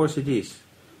of course it is,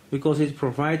 because it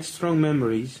provides strong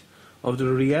memories of the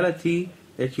reality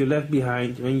that you left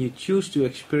behind when you choose to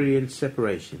experience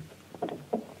separation.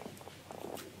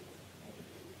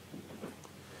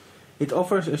 It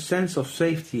offers a sense of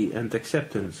safety and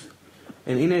acceptance,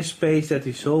 an inner space that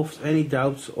dissolves any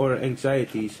doubts or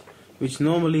anxieties which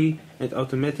normally and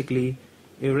automatically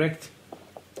erect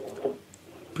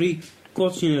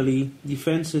precautionary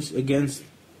defenses against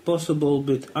possible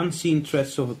but unseen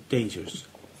threats or dangers.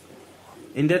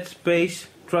 In that space,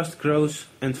 trust grows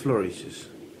and flourishes.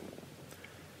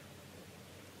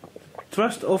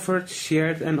 Trust offered,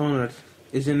 shared and honored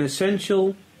is an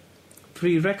essential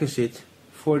prerequisite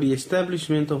for the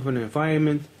establishment of an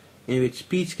environment in which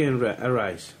peace can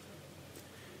arise.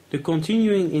 The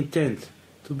continuing intent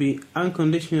to be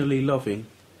unconditionally loving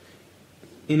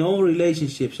in all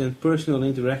relationships and personal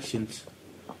interactions,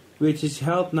 which is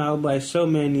held now by so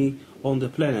many on the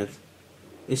planet,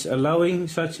 is allowing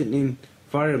such an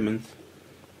environment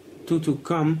to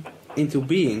come into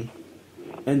being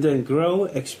and then grow,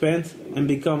 expand and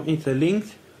become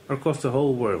interlinked across the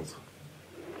whole world.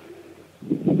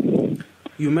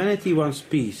 Humanity wants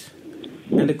peace,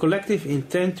 and the collective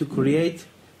intent to create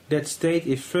that state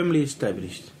is firmly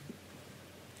established.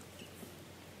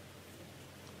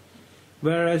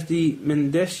 Whereas the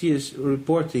mendacious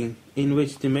reporting in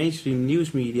which the mainstream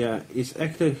news media is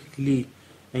actively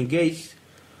engaged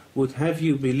would have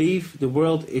you believe the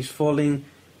world is falling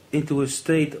into a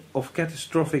state of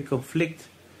catastrophic conflict,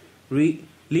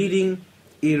 leading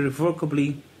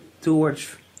irrevocably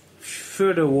towards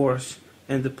further wars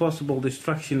and the possible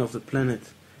destruction of the planet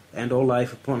and all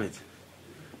life upon it.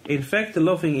 In fact, the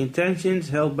loving intentions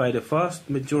held by the vast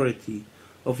majority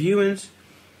of humans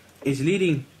is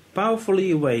leading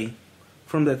powerfully away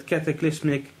from that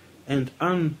cataclysmic and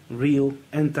unreal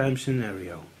end-time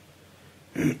scenario.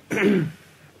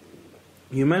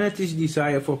 Humanity's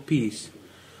desire for peace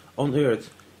on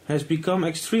Earth has become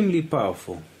extremely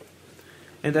powerful,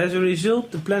 and as a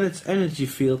result the planet's energy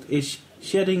field is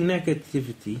shedding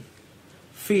negativity,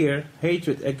 fear,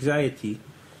 hatred, anxiety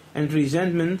and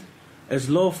resentment as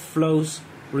love flows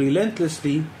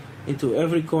relentlessly into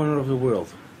every corner of the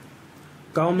world,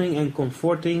 calming and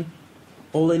comforting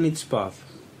all in its path.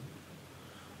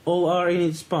 All are in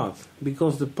its path,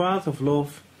 because the path of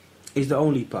love is the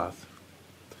only path.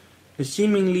 The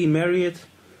seemingly myriad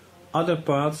other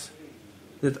paths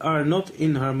that are not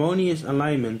in harmonious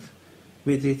alignment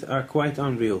with it are quite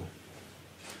unreal.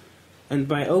 And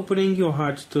by opening your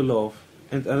heart to love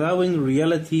and allowing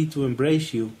reality to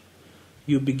embrace you,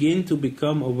 you begin to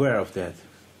become aware of that.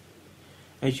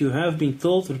 As you have been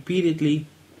told repeatedly,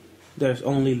 there's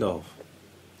only love.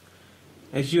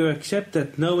 As you accept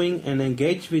that knowing and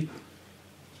engage with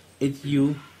it,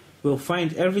 you will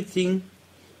find everything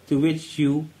to which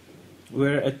you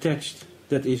were attached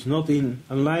that is not in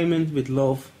alignment with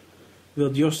love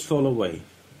will just fall away.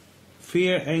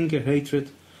 Fear, anger,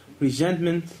 hatred,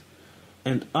 resentment,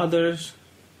 and others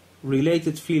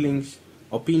related feelings,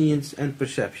 opinions, and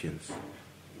perceptions.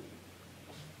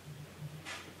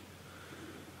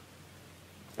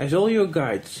 As all your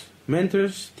guides,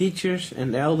 mentors, teachers,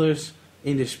 and elders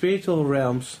in the spiritual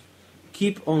realms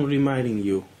keep on reminding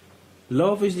you,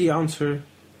 love is the answer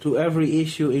to every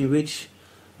issue in which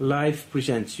life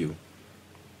presents you.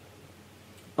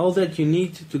 All that you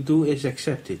need to do is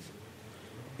accept it.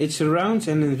 It surrounds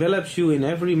and envelops you in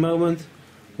every moment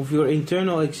of your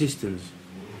internal existence,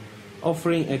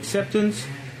 offering acceptance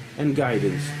and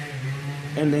guidance,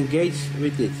 and engage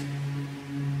with it.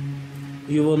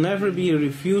 You will never be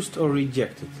refused or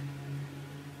rejected.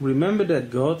 Remember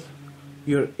that God,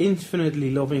 your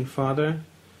infinitely loving Father,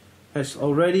 has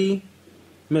already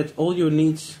met all your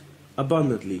needs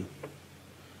abundantly,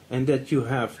 and that you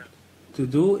have to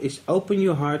do is open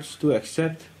your hearts to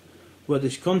accept what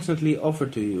is constantly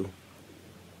offered to you,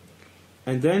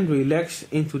 and then relax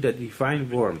into that divine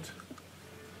warmth.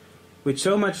 With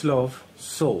so much love,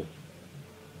 Soul.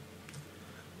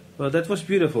 Well, that was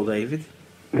beautiful, David.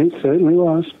 It certainly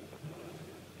was.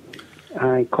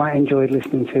 I quite enjoyed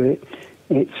listening to it.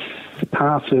 It's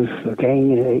part of,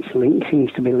 again,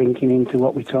 seems to be linking into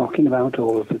what we're talking about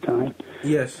all of the time.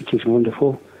 Yes. Which is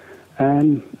wonderful.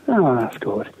 That's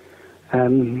good.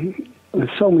 There's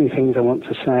so many things I want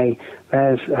to say.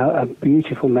 There's a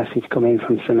beautiful message coming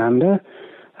from Sananda,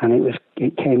 and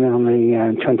it came on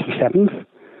the 27th,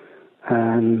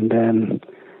 and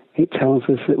it tells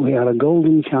us that we are a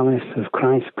golden chalice of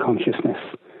Christ consciousness,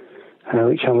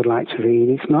 which I would like to read.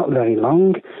 It's not very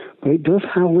long, but it does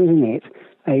have within it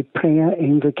a prayer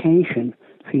invocation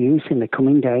for use in the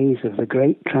coming days of the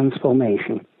great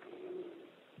transformation.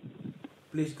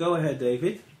 Please go ahead,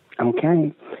 David.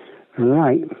 Okay,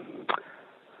 right.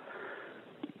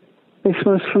 This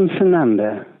was from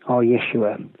Sananda, or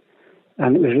Yeshua,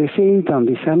 and it was received on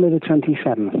December the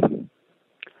 27th.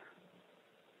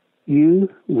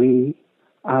 We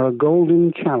are a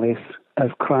golden chalice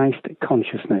of Christ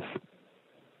consciousness.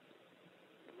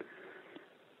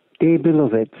 Dear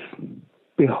beloveds,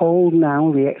 behold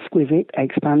now the exquisite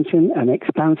expansion and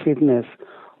expansiveness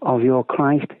of your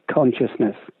Christ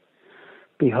consciousness.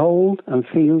 Behold and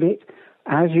feel it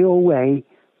as your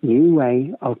new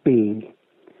way of being.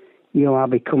 You are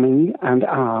becoming and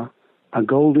are a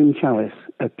golden chalice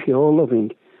of pure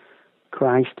loving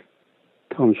Christ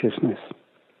consciousness,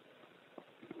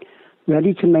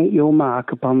 ready to make your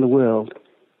mark upon the world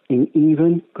in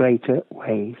even greater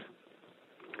ways.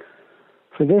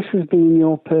 For this has been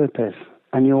your purpose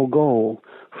and your goal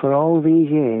for all these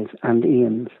years and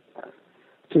eons,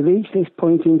 to reach this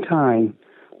point in time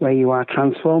where you are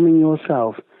transforming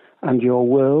yourself and your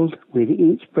world with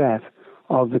each breath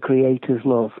of the Creator's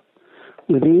love,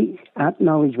 with each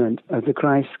acknowledgement of the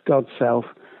Christ God Self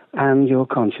and your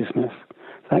consciousness,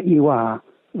 that you are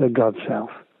the God Self.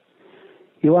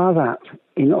 You are that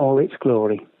in all its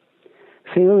glory.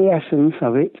 Feel the essence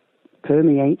of it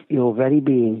permeate your very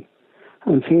being,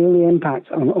 and feel the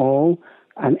impact on all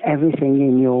and everything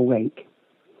in your wake.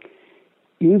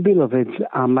 You beloveds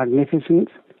are magnificent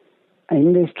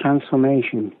in this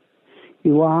transformation.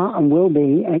 You are and will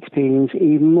be experience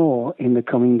even more in the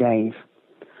coming days.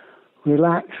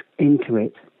 Relax into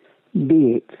it.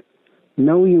 Be it.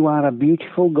 Know you are a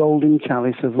beautiful golden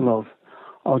chalice of love,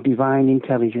 or divine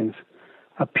intelligence,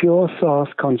 a pure source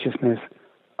consciousness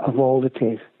of all that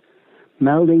is,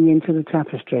 melding into the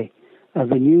tapestry of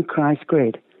the new Christ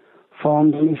grid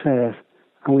formed on this earth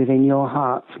and within your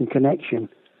hearts and connection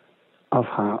of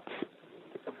hearts.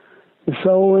 The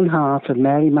soul and heart of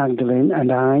Mary Magdalene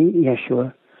and I,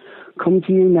 Yeshua, come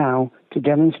to you now to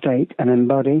demonstrate and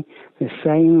embody the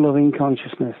same loving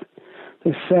consciousness,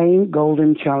 the same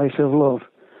golden chalice of love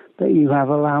that you have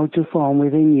allowed to form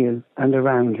within you and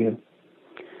around you.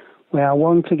 We are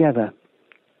one together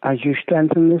as you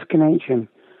strengthen this connection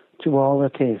to all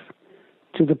that is,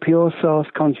 to the pure source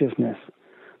consciousness,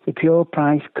 the pure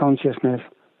Christ consciousness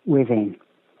within.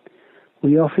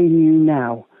 We offer you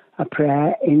now a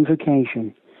prayer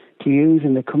invocation to use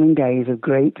in the coming days of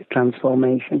great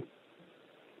transformation.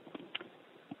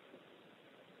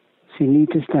 So you need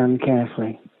to stand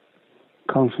carefully,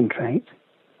 concentrate,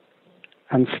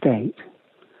 and state,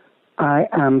 I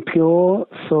am pure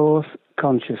source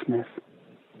consciousness.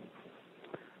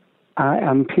 I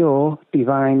am pure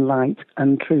divine light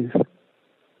and truth.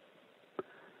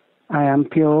 I am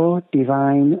pure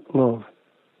divine love.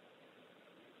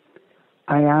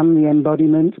 I am the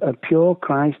embodiment of pure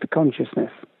Christ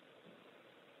consciousness.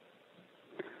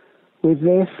 With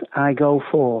this, I go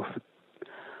forth,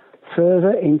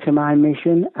 further into my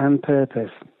mission and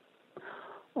purpose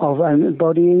of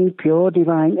embodying pure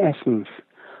divine essence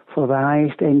for the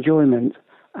highest enjoyment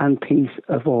and peace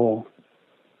of all.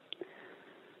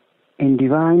 In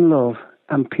divine love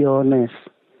and pureness,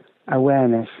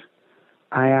 awareness,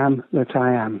 I am that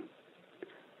I am.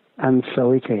 And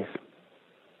so it is.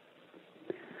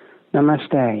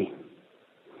 Namaste.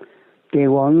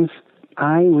 Dear ones,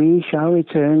 we shall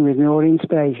return with more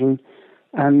inspiration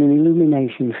and an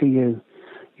illumination for you,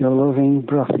 your loving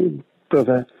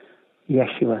brother,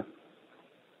 Yeshua.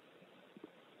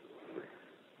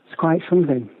 It's quite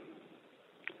something.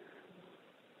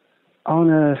 On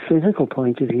a physical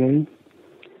point of view,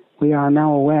 we are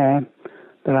now aware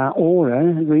that our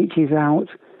aura reaches out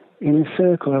in a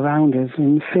circle around us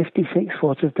in 56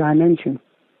 foot of dimension.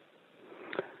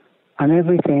 And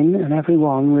everything and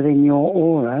everyone within your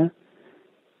aura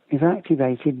is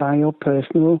activated by your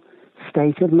personal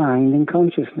state of mind and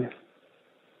consciousness.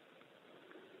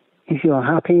 If you are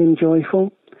happy and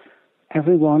joyful,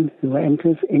 everyone who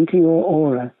enters into your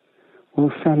aura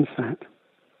will sense that.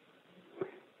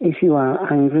 If you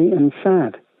are angry and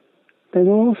sad, they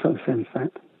will also sense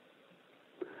that.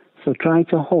 So try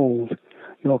to hold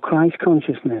your Christ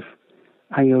consciousness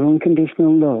and your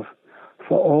unconditional love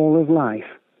for all of life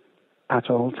at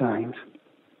all times.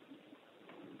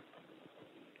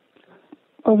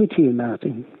 Over to you,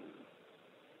 Martin.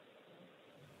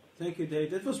 Thank you,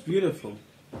 Dave. That was beautiful.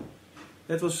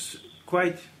 That was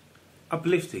quite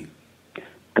uplifting.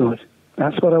 Good.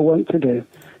 That's what I want to do.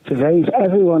 To raise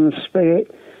everyone's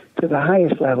spirit to the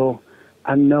highest level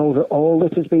and know that all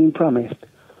that has been promised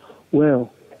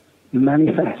will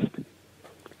manifest.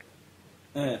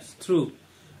 Yes, true.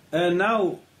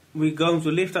 Now we're going to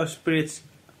lift our spirits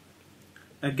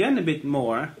again a bit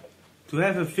more to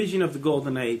have a vision of the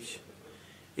Golden Age.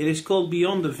 It is called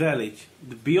Beyond the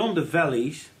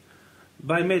Valleys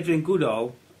by Medwin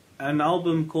Goodall, an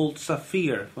album called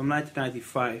Saphir from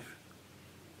 1995.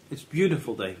 It's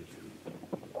beautiful, David.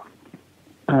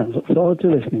 I look forward to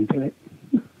listening to it.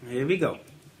 Here we go.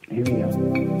 Here we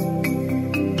go.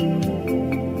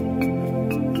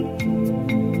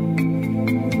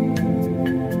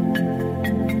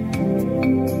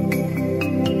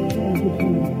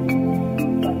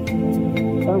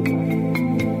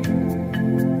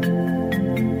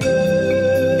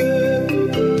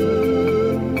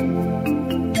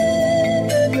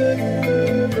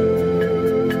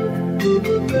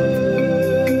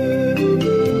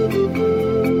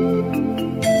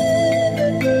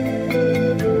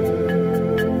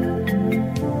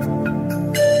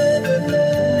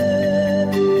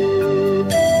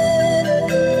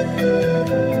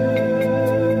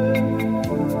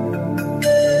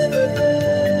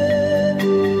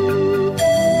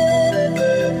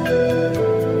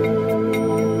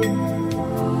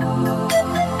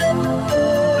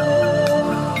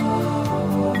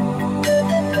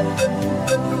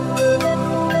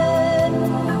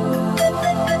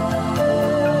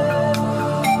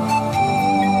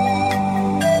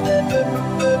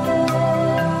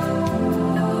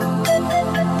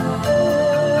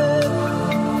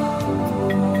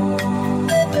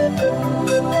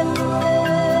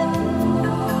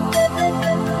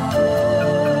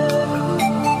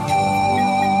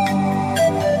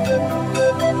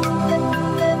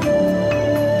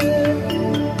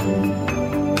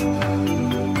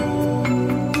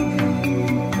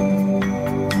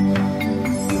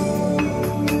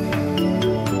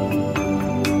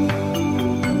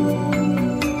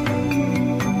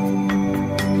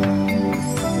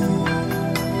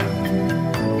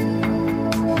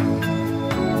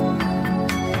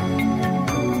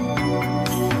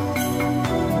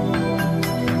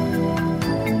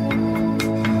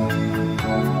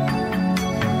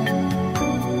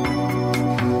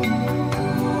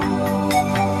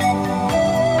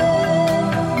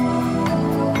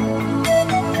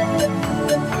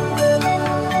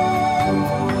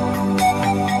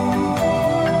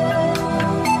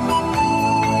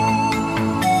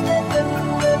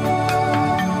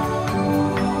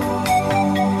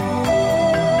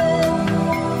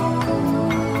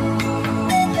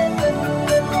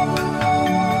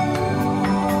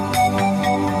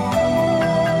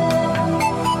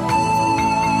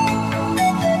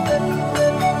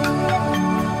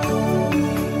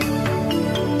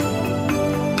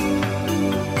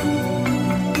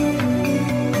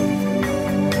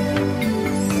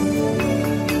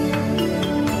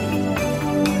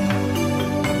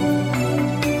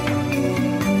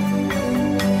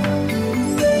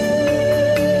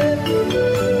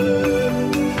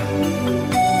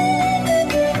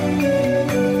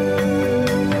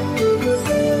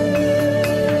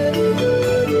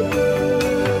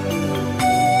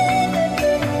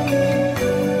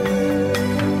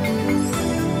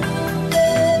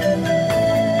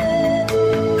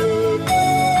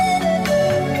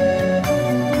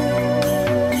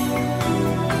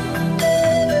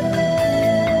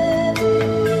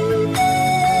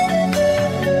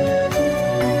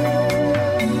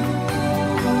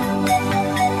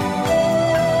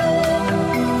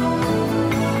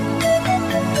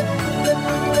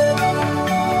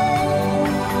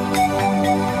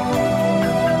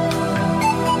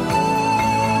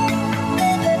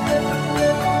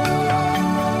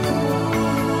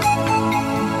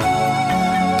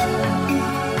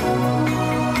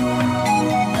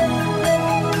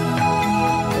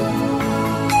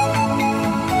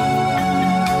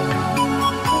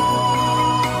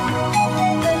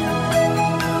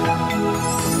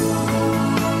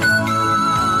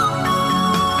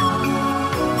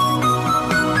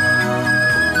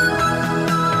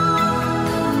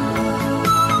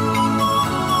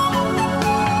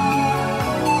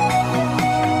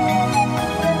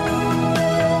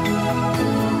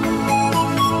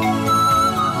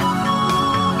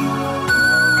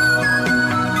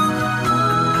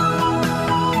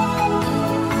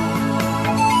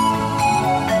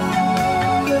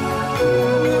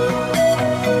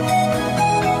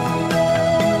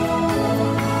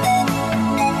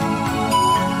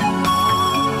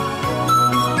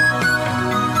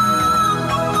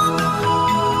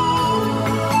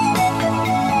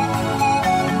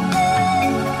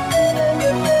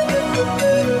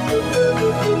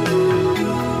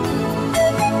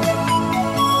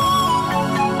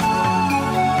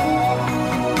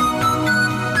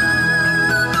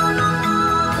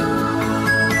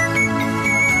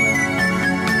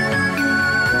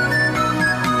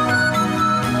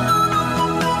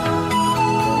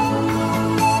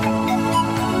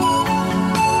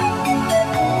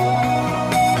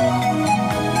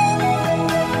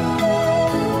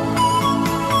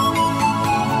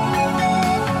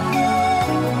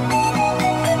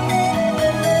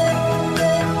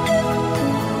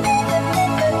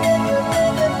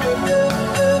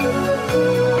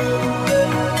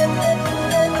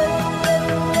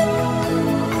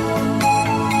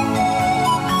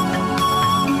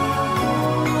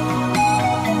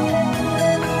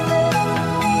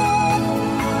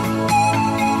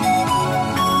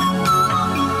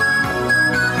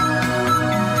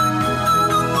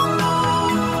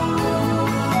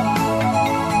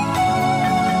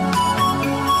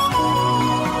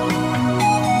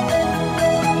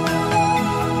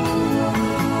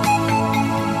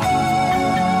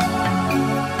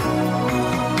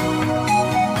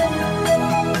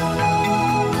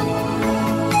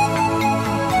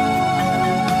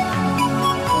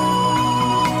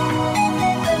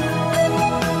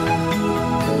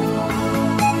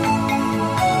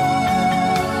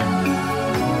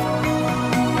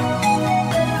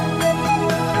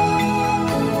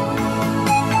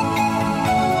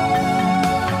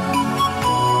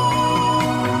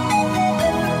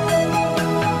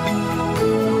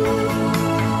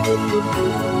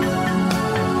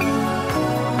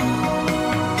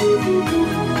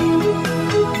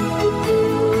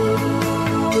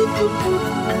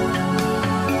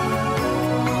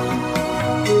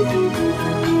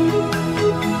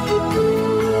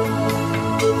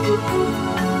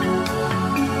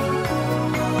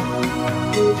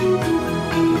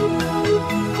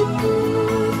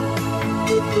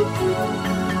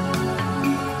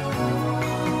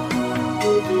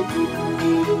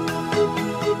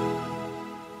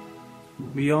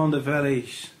 Beyond the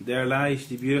valleys, there lies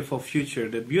the beautiful future,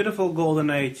 the beautiful golden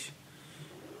age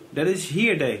that is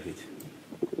here, David.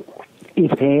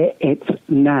 It's here, it's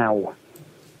now.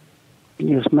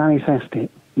 Just manifest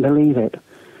it, believe it.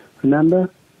 Remember,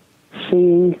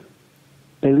 seeing,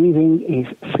 believing is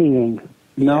seeing,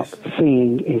 not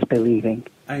seeing is believing.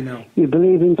 I know. You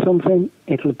believe in something,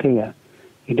 it'll appear.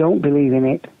 You don't believe in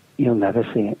it, you'll never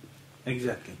see it.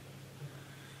 Exactly.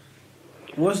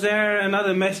 Was there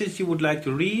another message you would like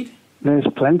to read? There's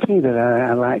plenty that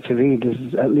I like to read.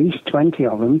 There's at least 20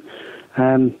 of them.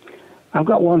 I've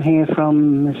got one here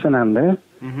from St Annes,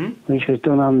 which was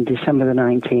done on December the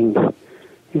 19th.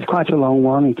 It's quite a long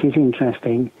one. It is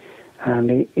interesting,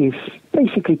 and it is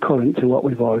basically current to what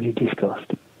we've already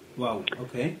discussed. Wow,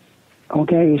 okay.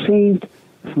 Okay, received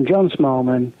from John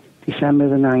Smallman, December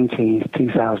the 19th,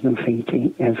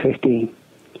 2015.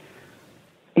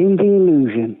 In the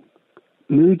illusion,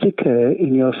 moods occur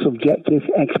in your subjective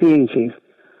experiences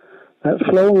that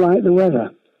flow like the weather.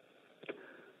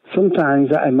 Sometimes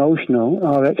that emotional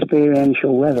or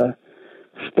experiential weather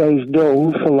stays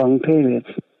dull for long periods.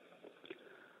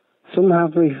 Some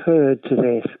have referred to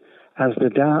this as the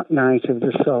dark night of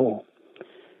the soul,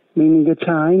 meaning a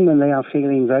time when they are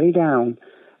feeling very down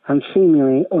and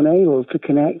seemingly unable to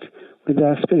connect with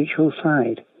their spiritual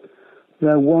side,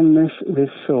 their oneness with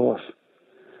Source.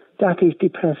 That is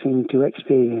depressing to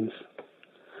experience.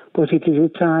 But it is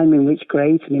a time in which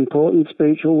great and important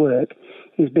spiritual work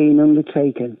is being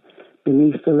undertaken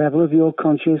beneath the level of your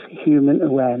conscious human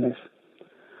awareness.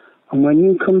 And when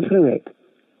you come through it,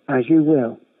 as you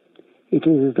will, it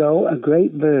is as though a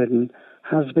great burden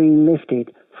has been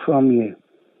lifted from you,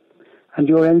 and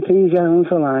your enthusiasm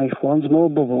for life once more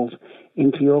bubbles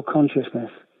into your consciousness,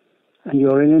 and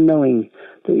your inner knowing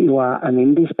that you are an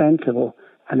indispensable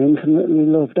and infinitely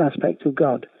loved aspect of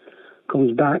God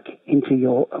comes back into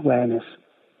your awareness.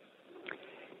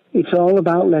 It's all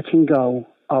about letting go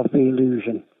of the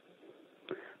illusion.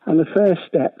 And the first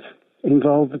steps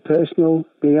involve the personal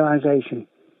realization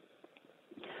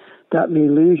that the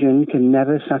illusion can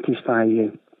never satisfy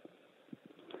you,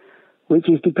 which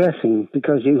is depressing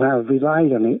because you have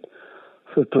relied on it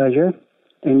for pleasure,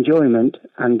 enjoyment,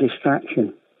 and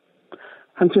distraction.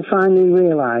 And to finally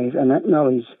realize and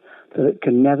acknowledge that it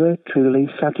can never truly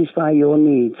satisfy your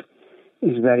needs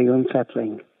is very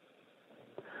unsettling.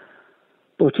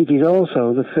 But it is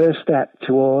also the first step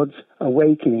towards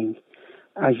awakening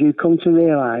as you come to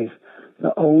realize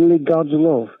that only God's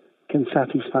love can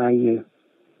satisfy you.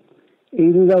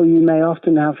 Even though you may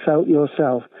often have felt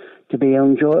yourself to be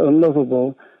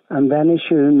unlovable and then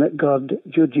assume that God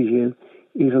judges you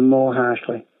even more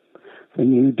harshly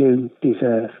than you do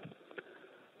deserve,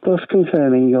 thus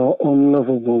confirming your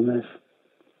unlovableness.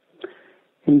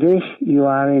 In this, you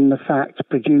are in the fact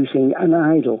producing an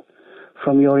idol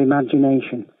from your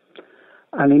imagination,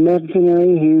 an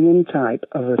imaginary human type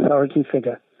of authority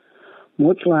figure,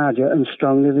 much larger and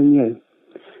stronger than you,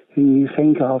 whom you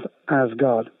think of as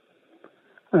God,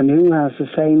 and who has the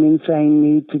same insane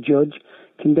need to judge,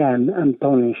 condemn, and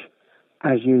punish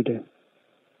as you do.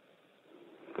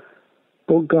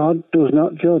 But God does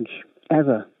not judge,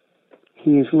 ever.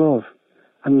 He is love,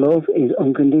 and love is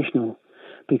unconditional,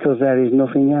 because there is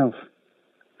nothing else.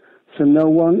 So no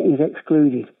one is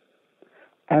excluded.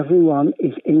 Everyone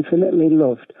is infinitely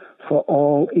loved for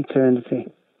all eternity.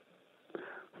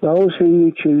 Those whom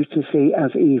you choose to see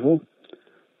as evil,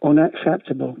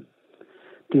 unacceptable,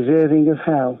 deserving of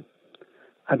hell,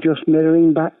 are just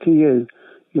mirroring back to you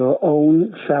your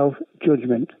own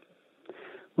self-judgment.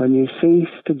 When you cease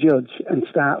to judge and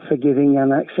start forgiving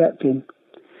and accepting,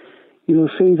 you will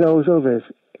see those others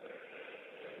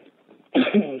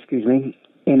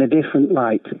in a different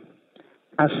light,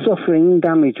 as suffering,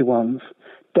 damaged ones,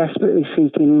 desperately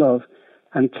seeking love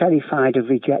and terrified of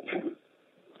rejection.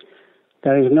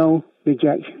 There is no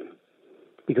rejection,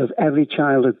 because every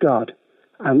child of God,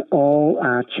 and all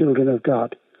are children of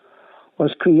God,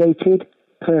 was created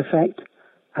perfect,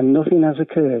 and nothing has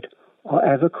occurred or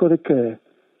ever could occur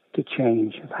to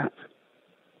change that.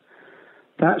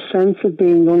 That sense of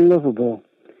being unlovable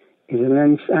is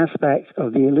an aspect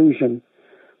of the illusion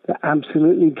that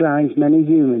absolutely drives many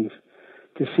humans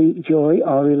to seek joy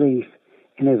or relief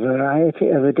in a variety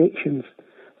of addictions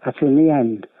that in the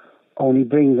end only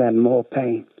bring them more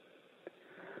pain.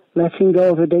 Letting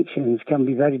go of addictions can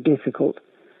be very difficult,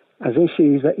 as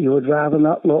issues that you would rather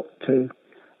not look to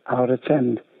or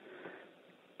attend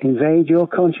invade your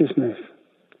consciousness.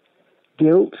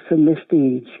 Guilt for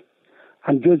misdeeds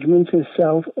and judgment of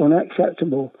self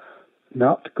unacceptable,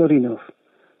 not good enough,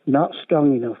 not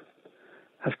strong enough.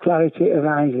 As clarity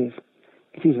arises,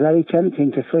 it is very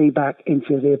tempting to flee back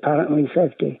into the apparently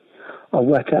safety of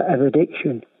whatever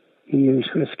addiction you use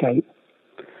for escape.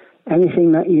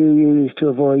 Anything that you use to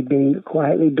avoid being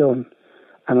quietly done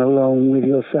and alone with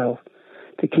yourself,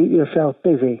 to keep yourself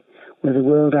busy with the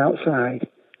world outside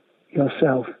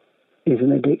yourself, is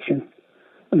an addiction,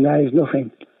 and there is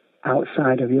nothing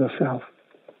outside of yourself.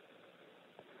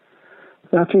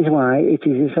 That is why it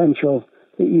is essential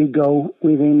that you go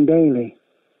within daily.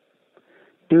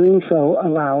 Doing so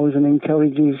allows and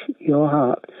encourages your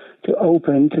heart to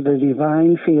open to the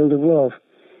divine field of love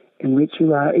in which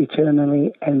you are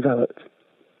eternally enveloped.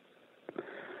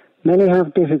 Many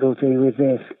have difficulty with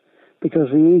this because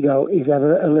the ego is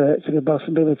ever alert to the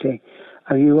possibility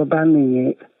of you abandoning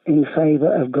it in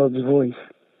favour of God's voice,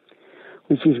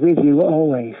 which is with you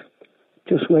always,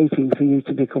 just waiting for you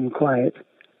to become quiet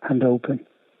and open.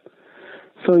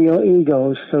 So your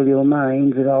egos fill your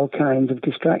mind with all kinds of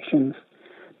distractions,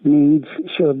 needs,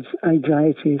 shoulds,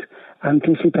 anxieties,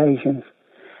 anticipations,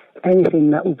 anything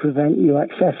that will prevent you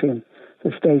accessing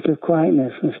the state of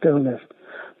quietness and stillness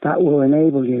that will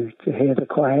enable you to hear the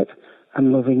quiet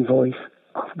and loving voice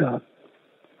of God.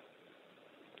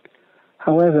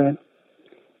 However,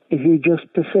 if you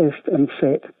just persist and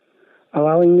sit,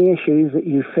 allowing the issues that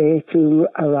you fear to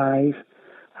arise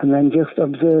and then just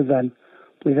observe them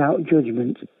without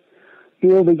judgment, you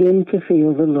will begin to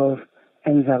feel the love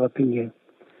enveloping you,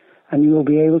 and you will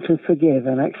be able to forgive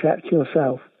and accept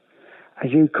yourself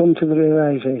as you come to the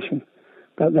realization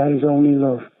that there is only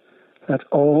love, that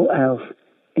all else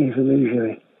is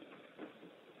illusory.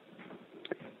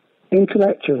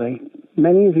 Intellectually,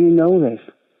 many of you know this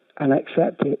and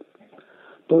accept it,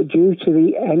 but due to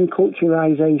the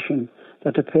enculturization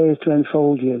that appears to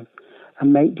enfold you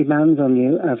and make demands on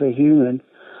you as a human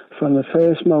from the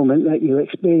first moment that you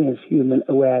experience human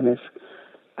awareness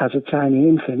as a tiny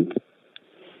infant,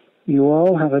 you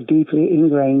all have a deeply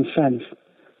ingrained sense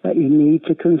that you need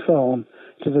to conform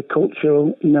to the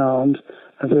cultural norms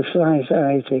of the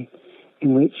society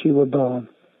in which you were born.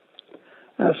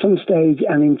 At some stage,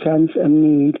 an intense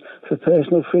need for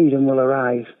personal freedom will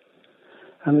arise,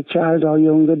 and the child or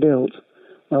young adult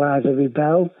will either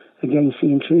rebel against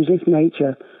the intrusive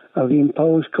nature of the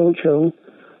imposed cultural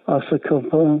or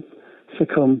succumb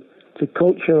to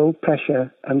cultural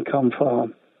pressure and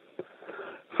conform.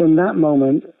 From that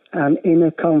moment, an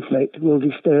inner conflict will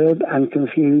disturb and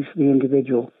confuse the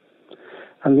individual,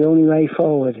 and the only way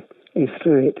forward is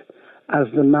through it, as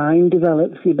the mind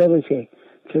develops the ability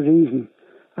to reason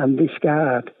and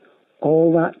discard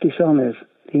all that dishonours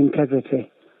the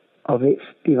integrity of its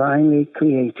divinely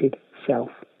created self.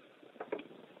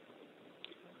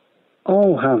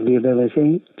 All have the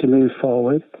ability to move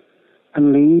forward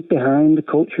and leave behind the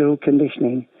cultural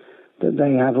conditioning that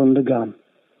they have undergone.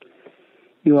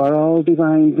 You are all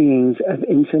divine beings of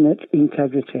infinite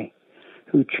integrity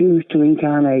who choose to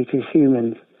incarnate as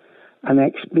humans and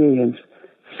experience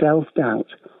self-doubt,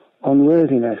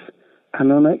 unworthiness,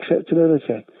 and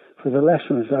unacceptability for the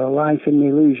lessons that a life in the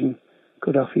illusion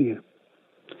could offer you.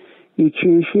 You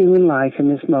choose human life in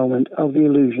this moment of the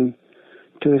illusion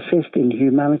to assist in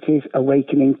humanity's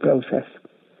awakening process.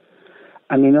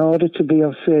 And in order to be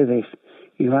of service,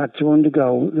 you had to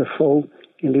undergo the full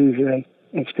illusory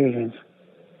experience.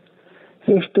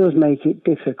 This does make it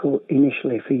difficult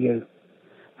initially for you,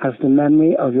 as the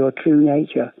memory of your true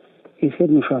nature is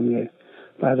hidden from you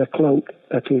by the cloak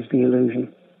that is the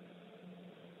illusion.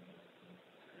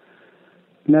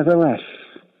 Nevertheless,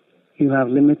 you have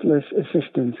limitless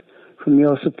assistance from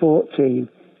your support team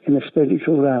in the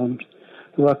spiritual realms,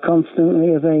 who are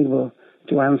constantly available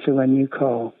to answer when you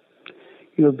call.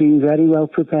 You have been very well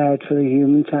prepared for the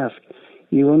human task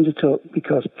you undertook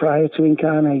because prior to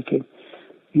incarnating,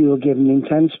 you were given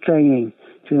intense training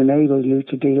to enable you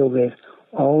to deal with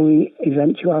all the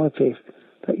eventualities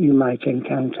that you might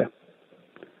encounter.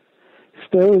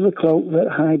 Still, the cloak that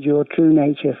hides your true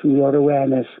nature from your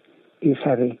awareness is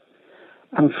heavy,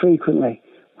 and frequently,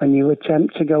 when you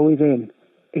attempt to go within,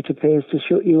 it appears to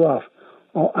shut you off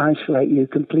or isolate you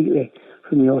completely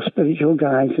from your spiritual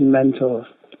guides and mentors,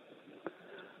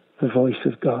 the voice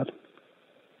of God.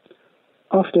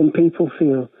 Often people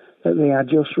feel that they are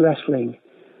just wrestling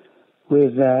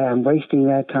with and wasting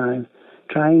their time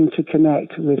trying to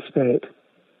connect with spirit,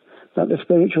 that the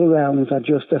spiritual realms are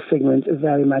just a figment of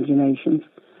their imaginations,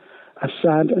 a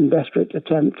sad and desperate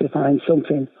attempt to find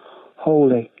something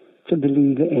holy to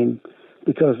believe in,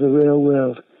 because the real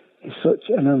world is such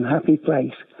an unhappy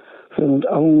place, filled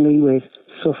only with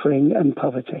suffering and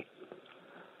poverty.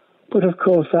 But of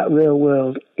course that real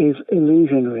world is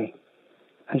illusionary,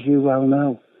 as you well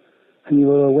know, and you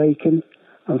will awaken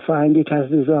and find it has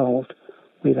dissolved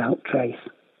without trace.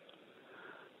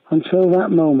 Until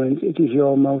that moment, it is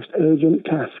your most urgent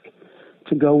task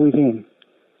to go within,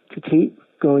 to keep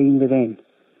going within,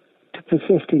 to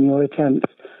persist in your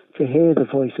attempts to hear the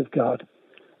voice of God,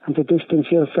 and to distance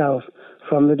yourself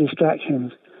from the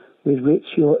distractions with which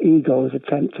your egos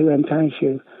attempt to entice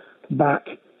you back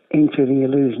into the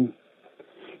illusion.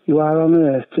 You are on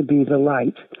earth to be the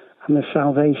light and the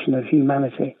salvation of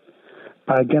humanity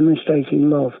by demonstrating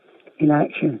love in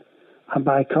action and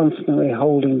by constantly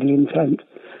holding the intent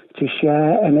to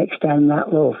share and extend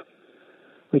that love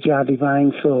which our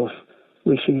divine source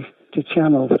wishes to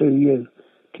channel through you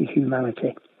to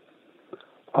humanity.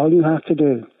 All you have to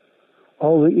do,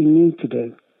 all that you need to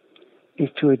do, is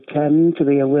to attend to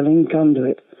be a willing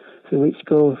conduit through which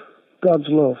God's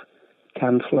love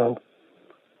can flow.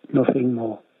 Nothing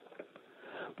more.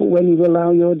 But when you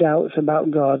allow your doubts about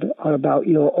God or about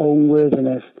your own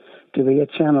worthiness to be a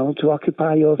channel to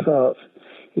occupy your thoughts,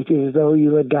 it is as though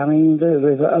you are damming the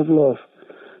river of love,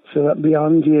 so that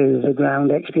beyond you the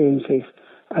ground experiences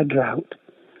a drought.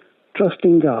 Trust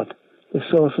in God, the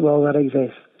source of all that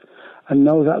exists, and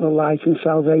know that the light and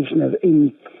salvation of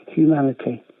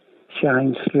humanity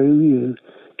shines through you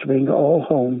to bring all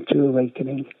home to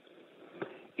awakening.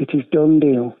 It is done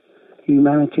deal.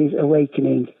 Humanity's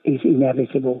awakening is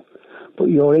inevitable, but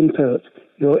your input,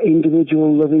 your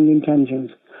individual loving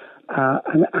intentions, are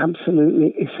an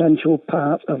absolutely essential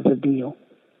part of the deal.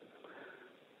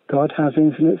 God has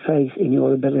infinite faith in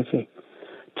your ability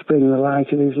to bring the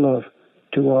light of his love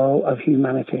to all of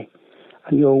humanity,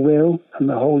 and your will and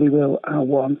the holy will are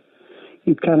one.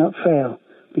 You cannot fail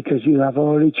because you have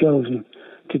already chosen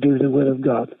to do the will of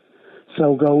God.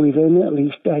 So go within at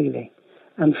least daily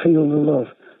and feel the love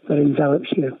that envelops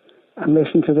you, and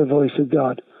listen to the voice of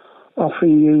God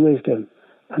offering you wisdom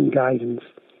and guidance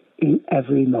in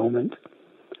every moment.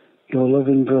 Your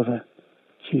loving brother,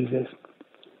 Jesus.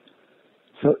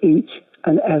 So each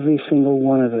and every single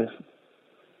one of us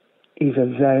is a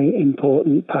very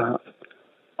important part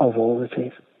of all that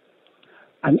is.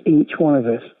 And each one of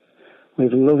us,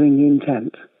 with loving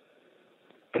intent,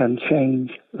 can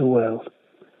change the world.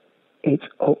 It's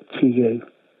up to you.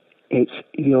 It's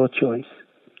your choice.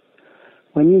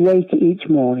 When you wake each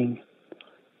morning,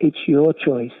 it's your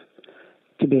choice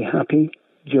to be happy,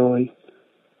 joy,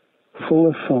 full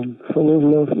of fun, full of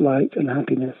love, light and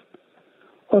happiness,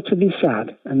 or to be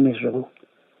sad and miserable.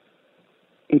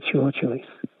 It's your choice.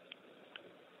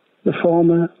 The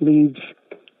former leads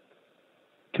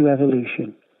to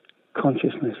evolution,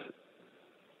 consciousness,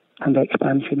 and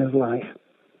expansion of life.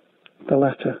 The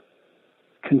latter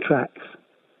contracts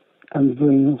and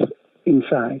brings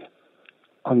inside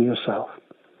on yourself.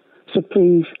 So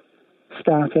please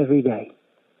start every day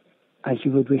as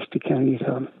you would wish to carry it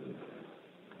on.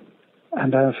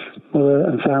 And as Mother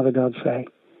and Father God say,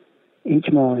 each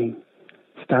morning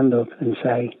stand up and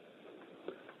say,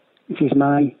 it is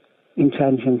my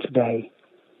intention today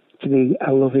to be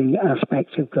a loving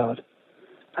aspect of God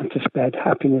and to spread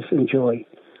happiness and joy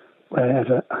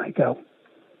wherever I go.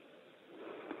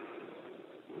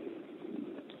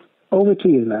 Over to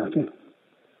you, Martin.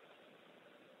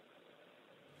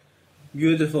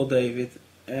 Beautiful, David.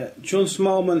 John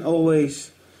Smallman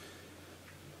always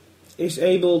is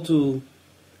able to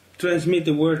transmit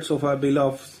the words of our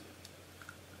beloved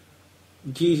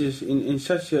Jesus in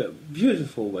such a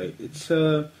beautiful way. It's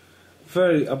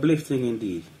very uplifting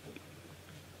indeed.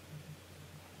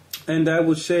 And I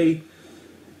would say,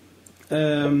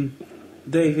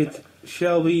 David,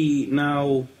 shall we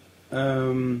now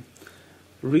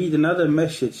read another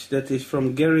message that is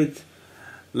from Gerrit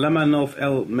Lamanov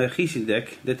El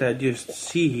Melchizedek that I just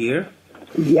see here?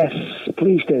 Yes,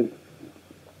 please do.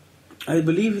 I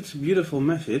believe it's a beautiful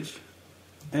message,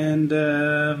 and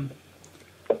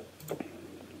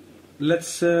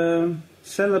let's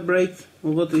celebrate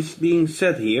what is being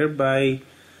said here by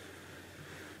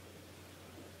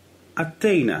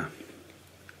Athena.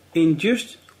 In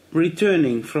just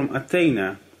returning from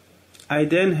Athena, I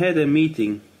then had a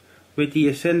meeting with the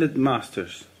Ascended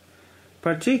Masters,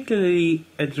 particularly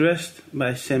addressed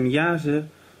by Semjase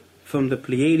from the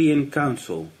Pleiadian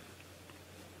Council,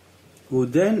 who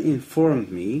then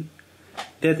informed me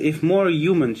that if more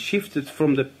humans shifted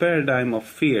from the paradigm of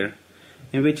fear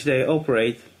in which they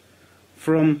operate,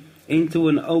 from into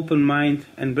an open mind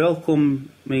and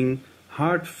welcoming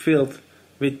heart filled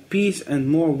with peace and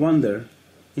more wonder,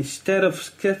 instead of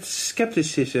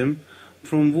skepticism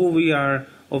from who we are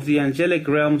of the angelic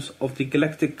realms of the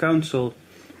Galactic Council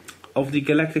of the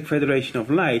Galactic Federation of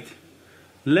Light.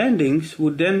 Landings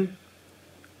would then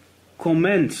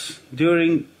commence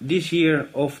during this year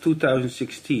of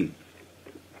 2016,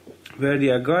 where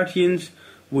the Guardians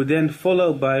would then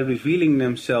follow by revealing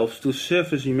themselves to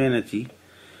surface humanity,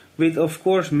 with of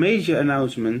course major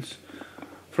announcements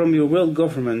from your world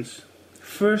governments,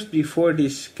 first before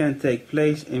this can take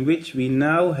place, in which we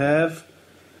now have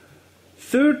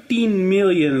 13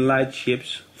 million light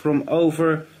ships from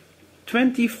over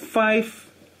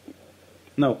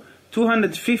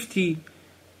 250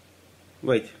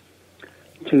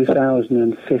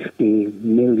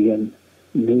 million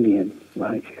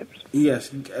light ships. Yes,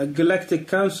 galactic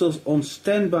councils on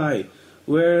standby,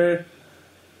 where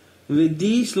with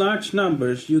these large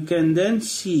numbers you can then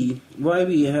see why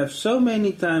we have so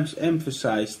many times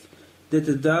emphasized that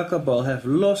the Dark Cabal have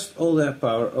lost all their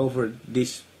power over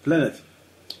this planet.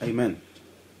 Amen.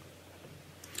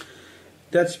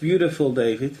 That's beautiful,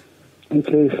 David. It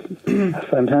is a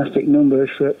fantastic number.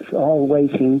 It's all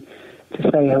waiting to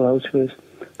say hello to us.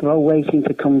 They're all waiting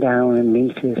to come down and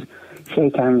meet us,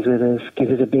 shake hands with us, give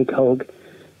us a big hug.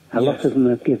 A lot of them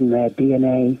have given their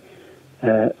DNA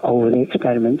over the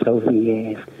experiments over the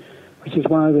years, which is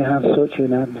why we have such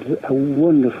a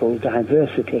wonderful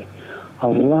diversity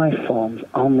of life forms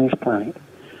on this planet.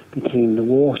 Between the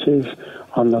waters,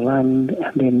 on the land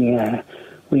and in the air,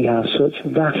 we have such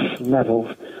vast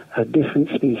levels of different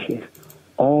species,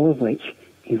 all of which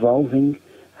evolving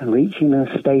and reaching a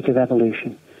state of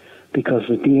evolution, because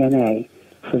the DNA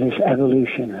for this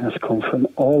evolution has come from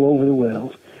all over the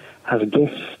world as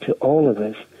gifts to all of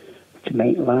us to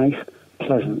make life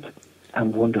pleasant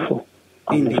and wonderful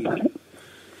on this planet.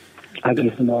 I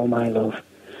give them all my love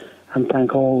and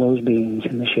thank all those beings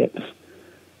in the ships.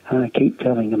 And I keep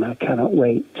telling them I cannot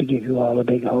wait to give you all a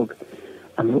big hug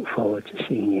and look forward to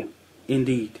seeing you.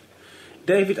 Indeed.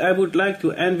 David, I would like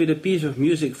to end with a piece of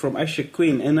music from Asher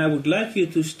Quinn, and I would like you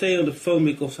to stay on the phone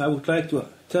because I would like to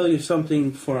tell you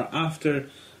something for after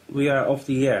we are off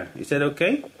the air. Is that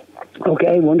okay?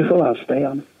 Okay, wonderful. I'll stay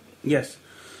on. Yes.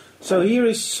 So here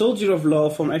is Soldier of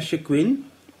Love from Asher Quinn.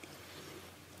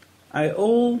 I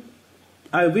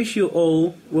wish you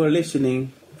all were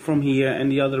listening from here and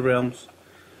the other realms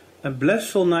a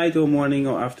blissful night or morning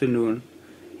or afternoon.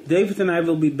 David and I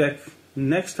will be back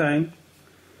next time.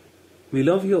 We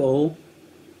love you all.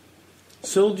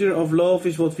 Soldier of love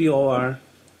is what we all are.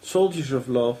 Soldiers of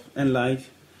love and light.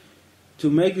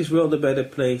 To make this world a better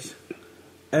place.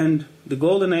 And the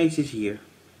golden age is here.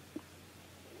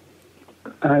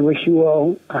 I wish you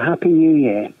all a happy new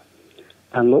year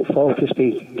and look forward to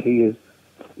speaking to you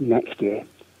next year.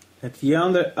 At the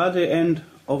other end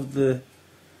of the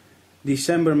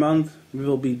December month, we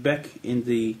will be back in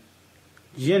the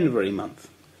January month.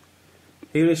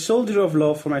 Here is Soldier of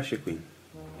Love from Asher Queen.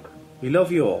 We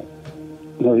love you all.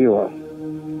 Love you all.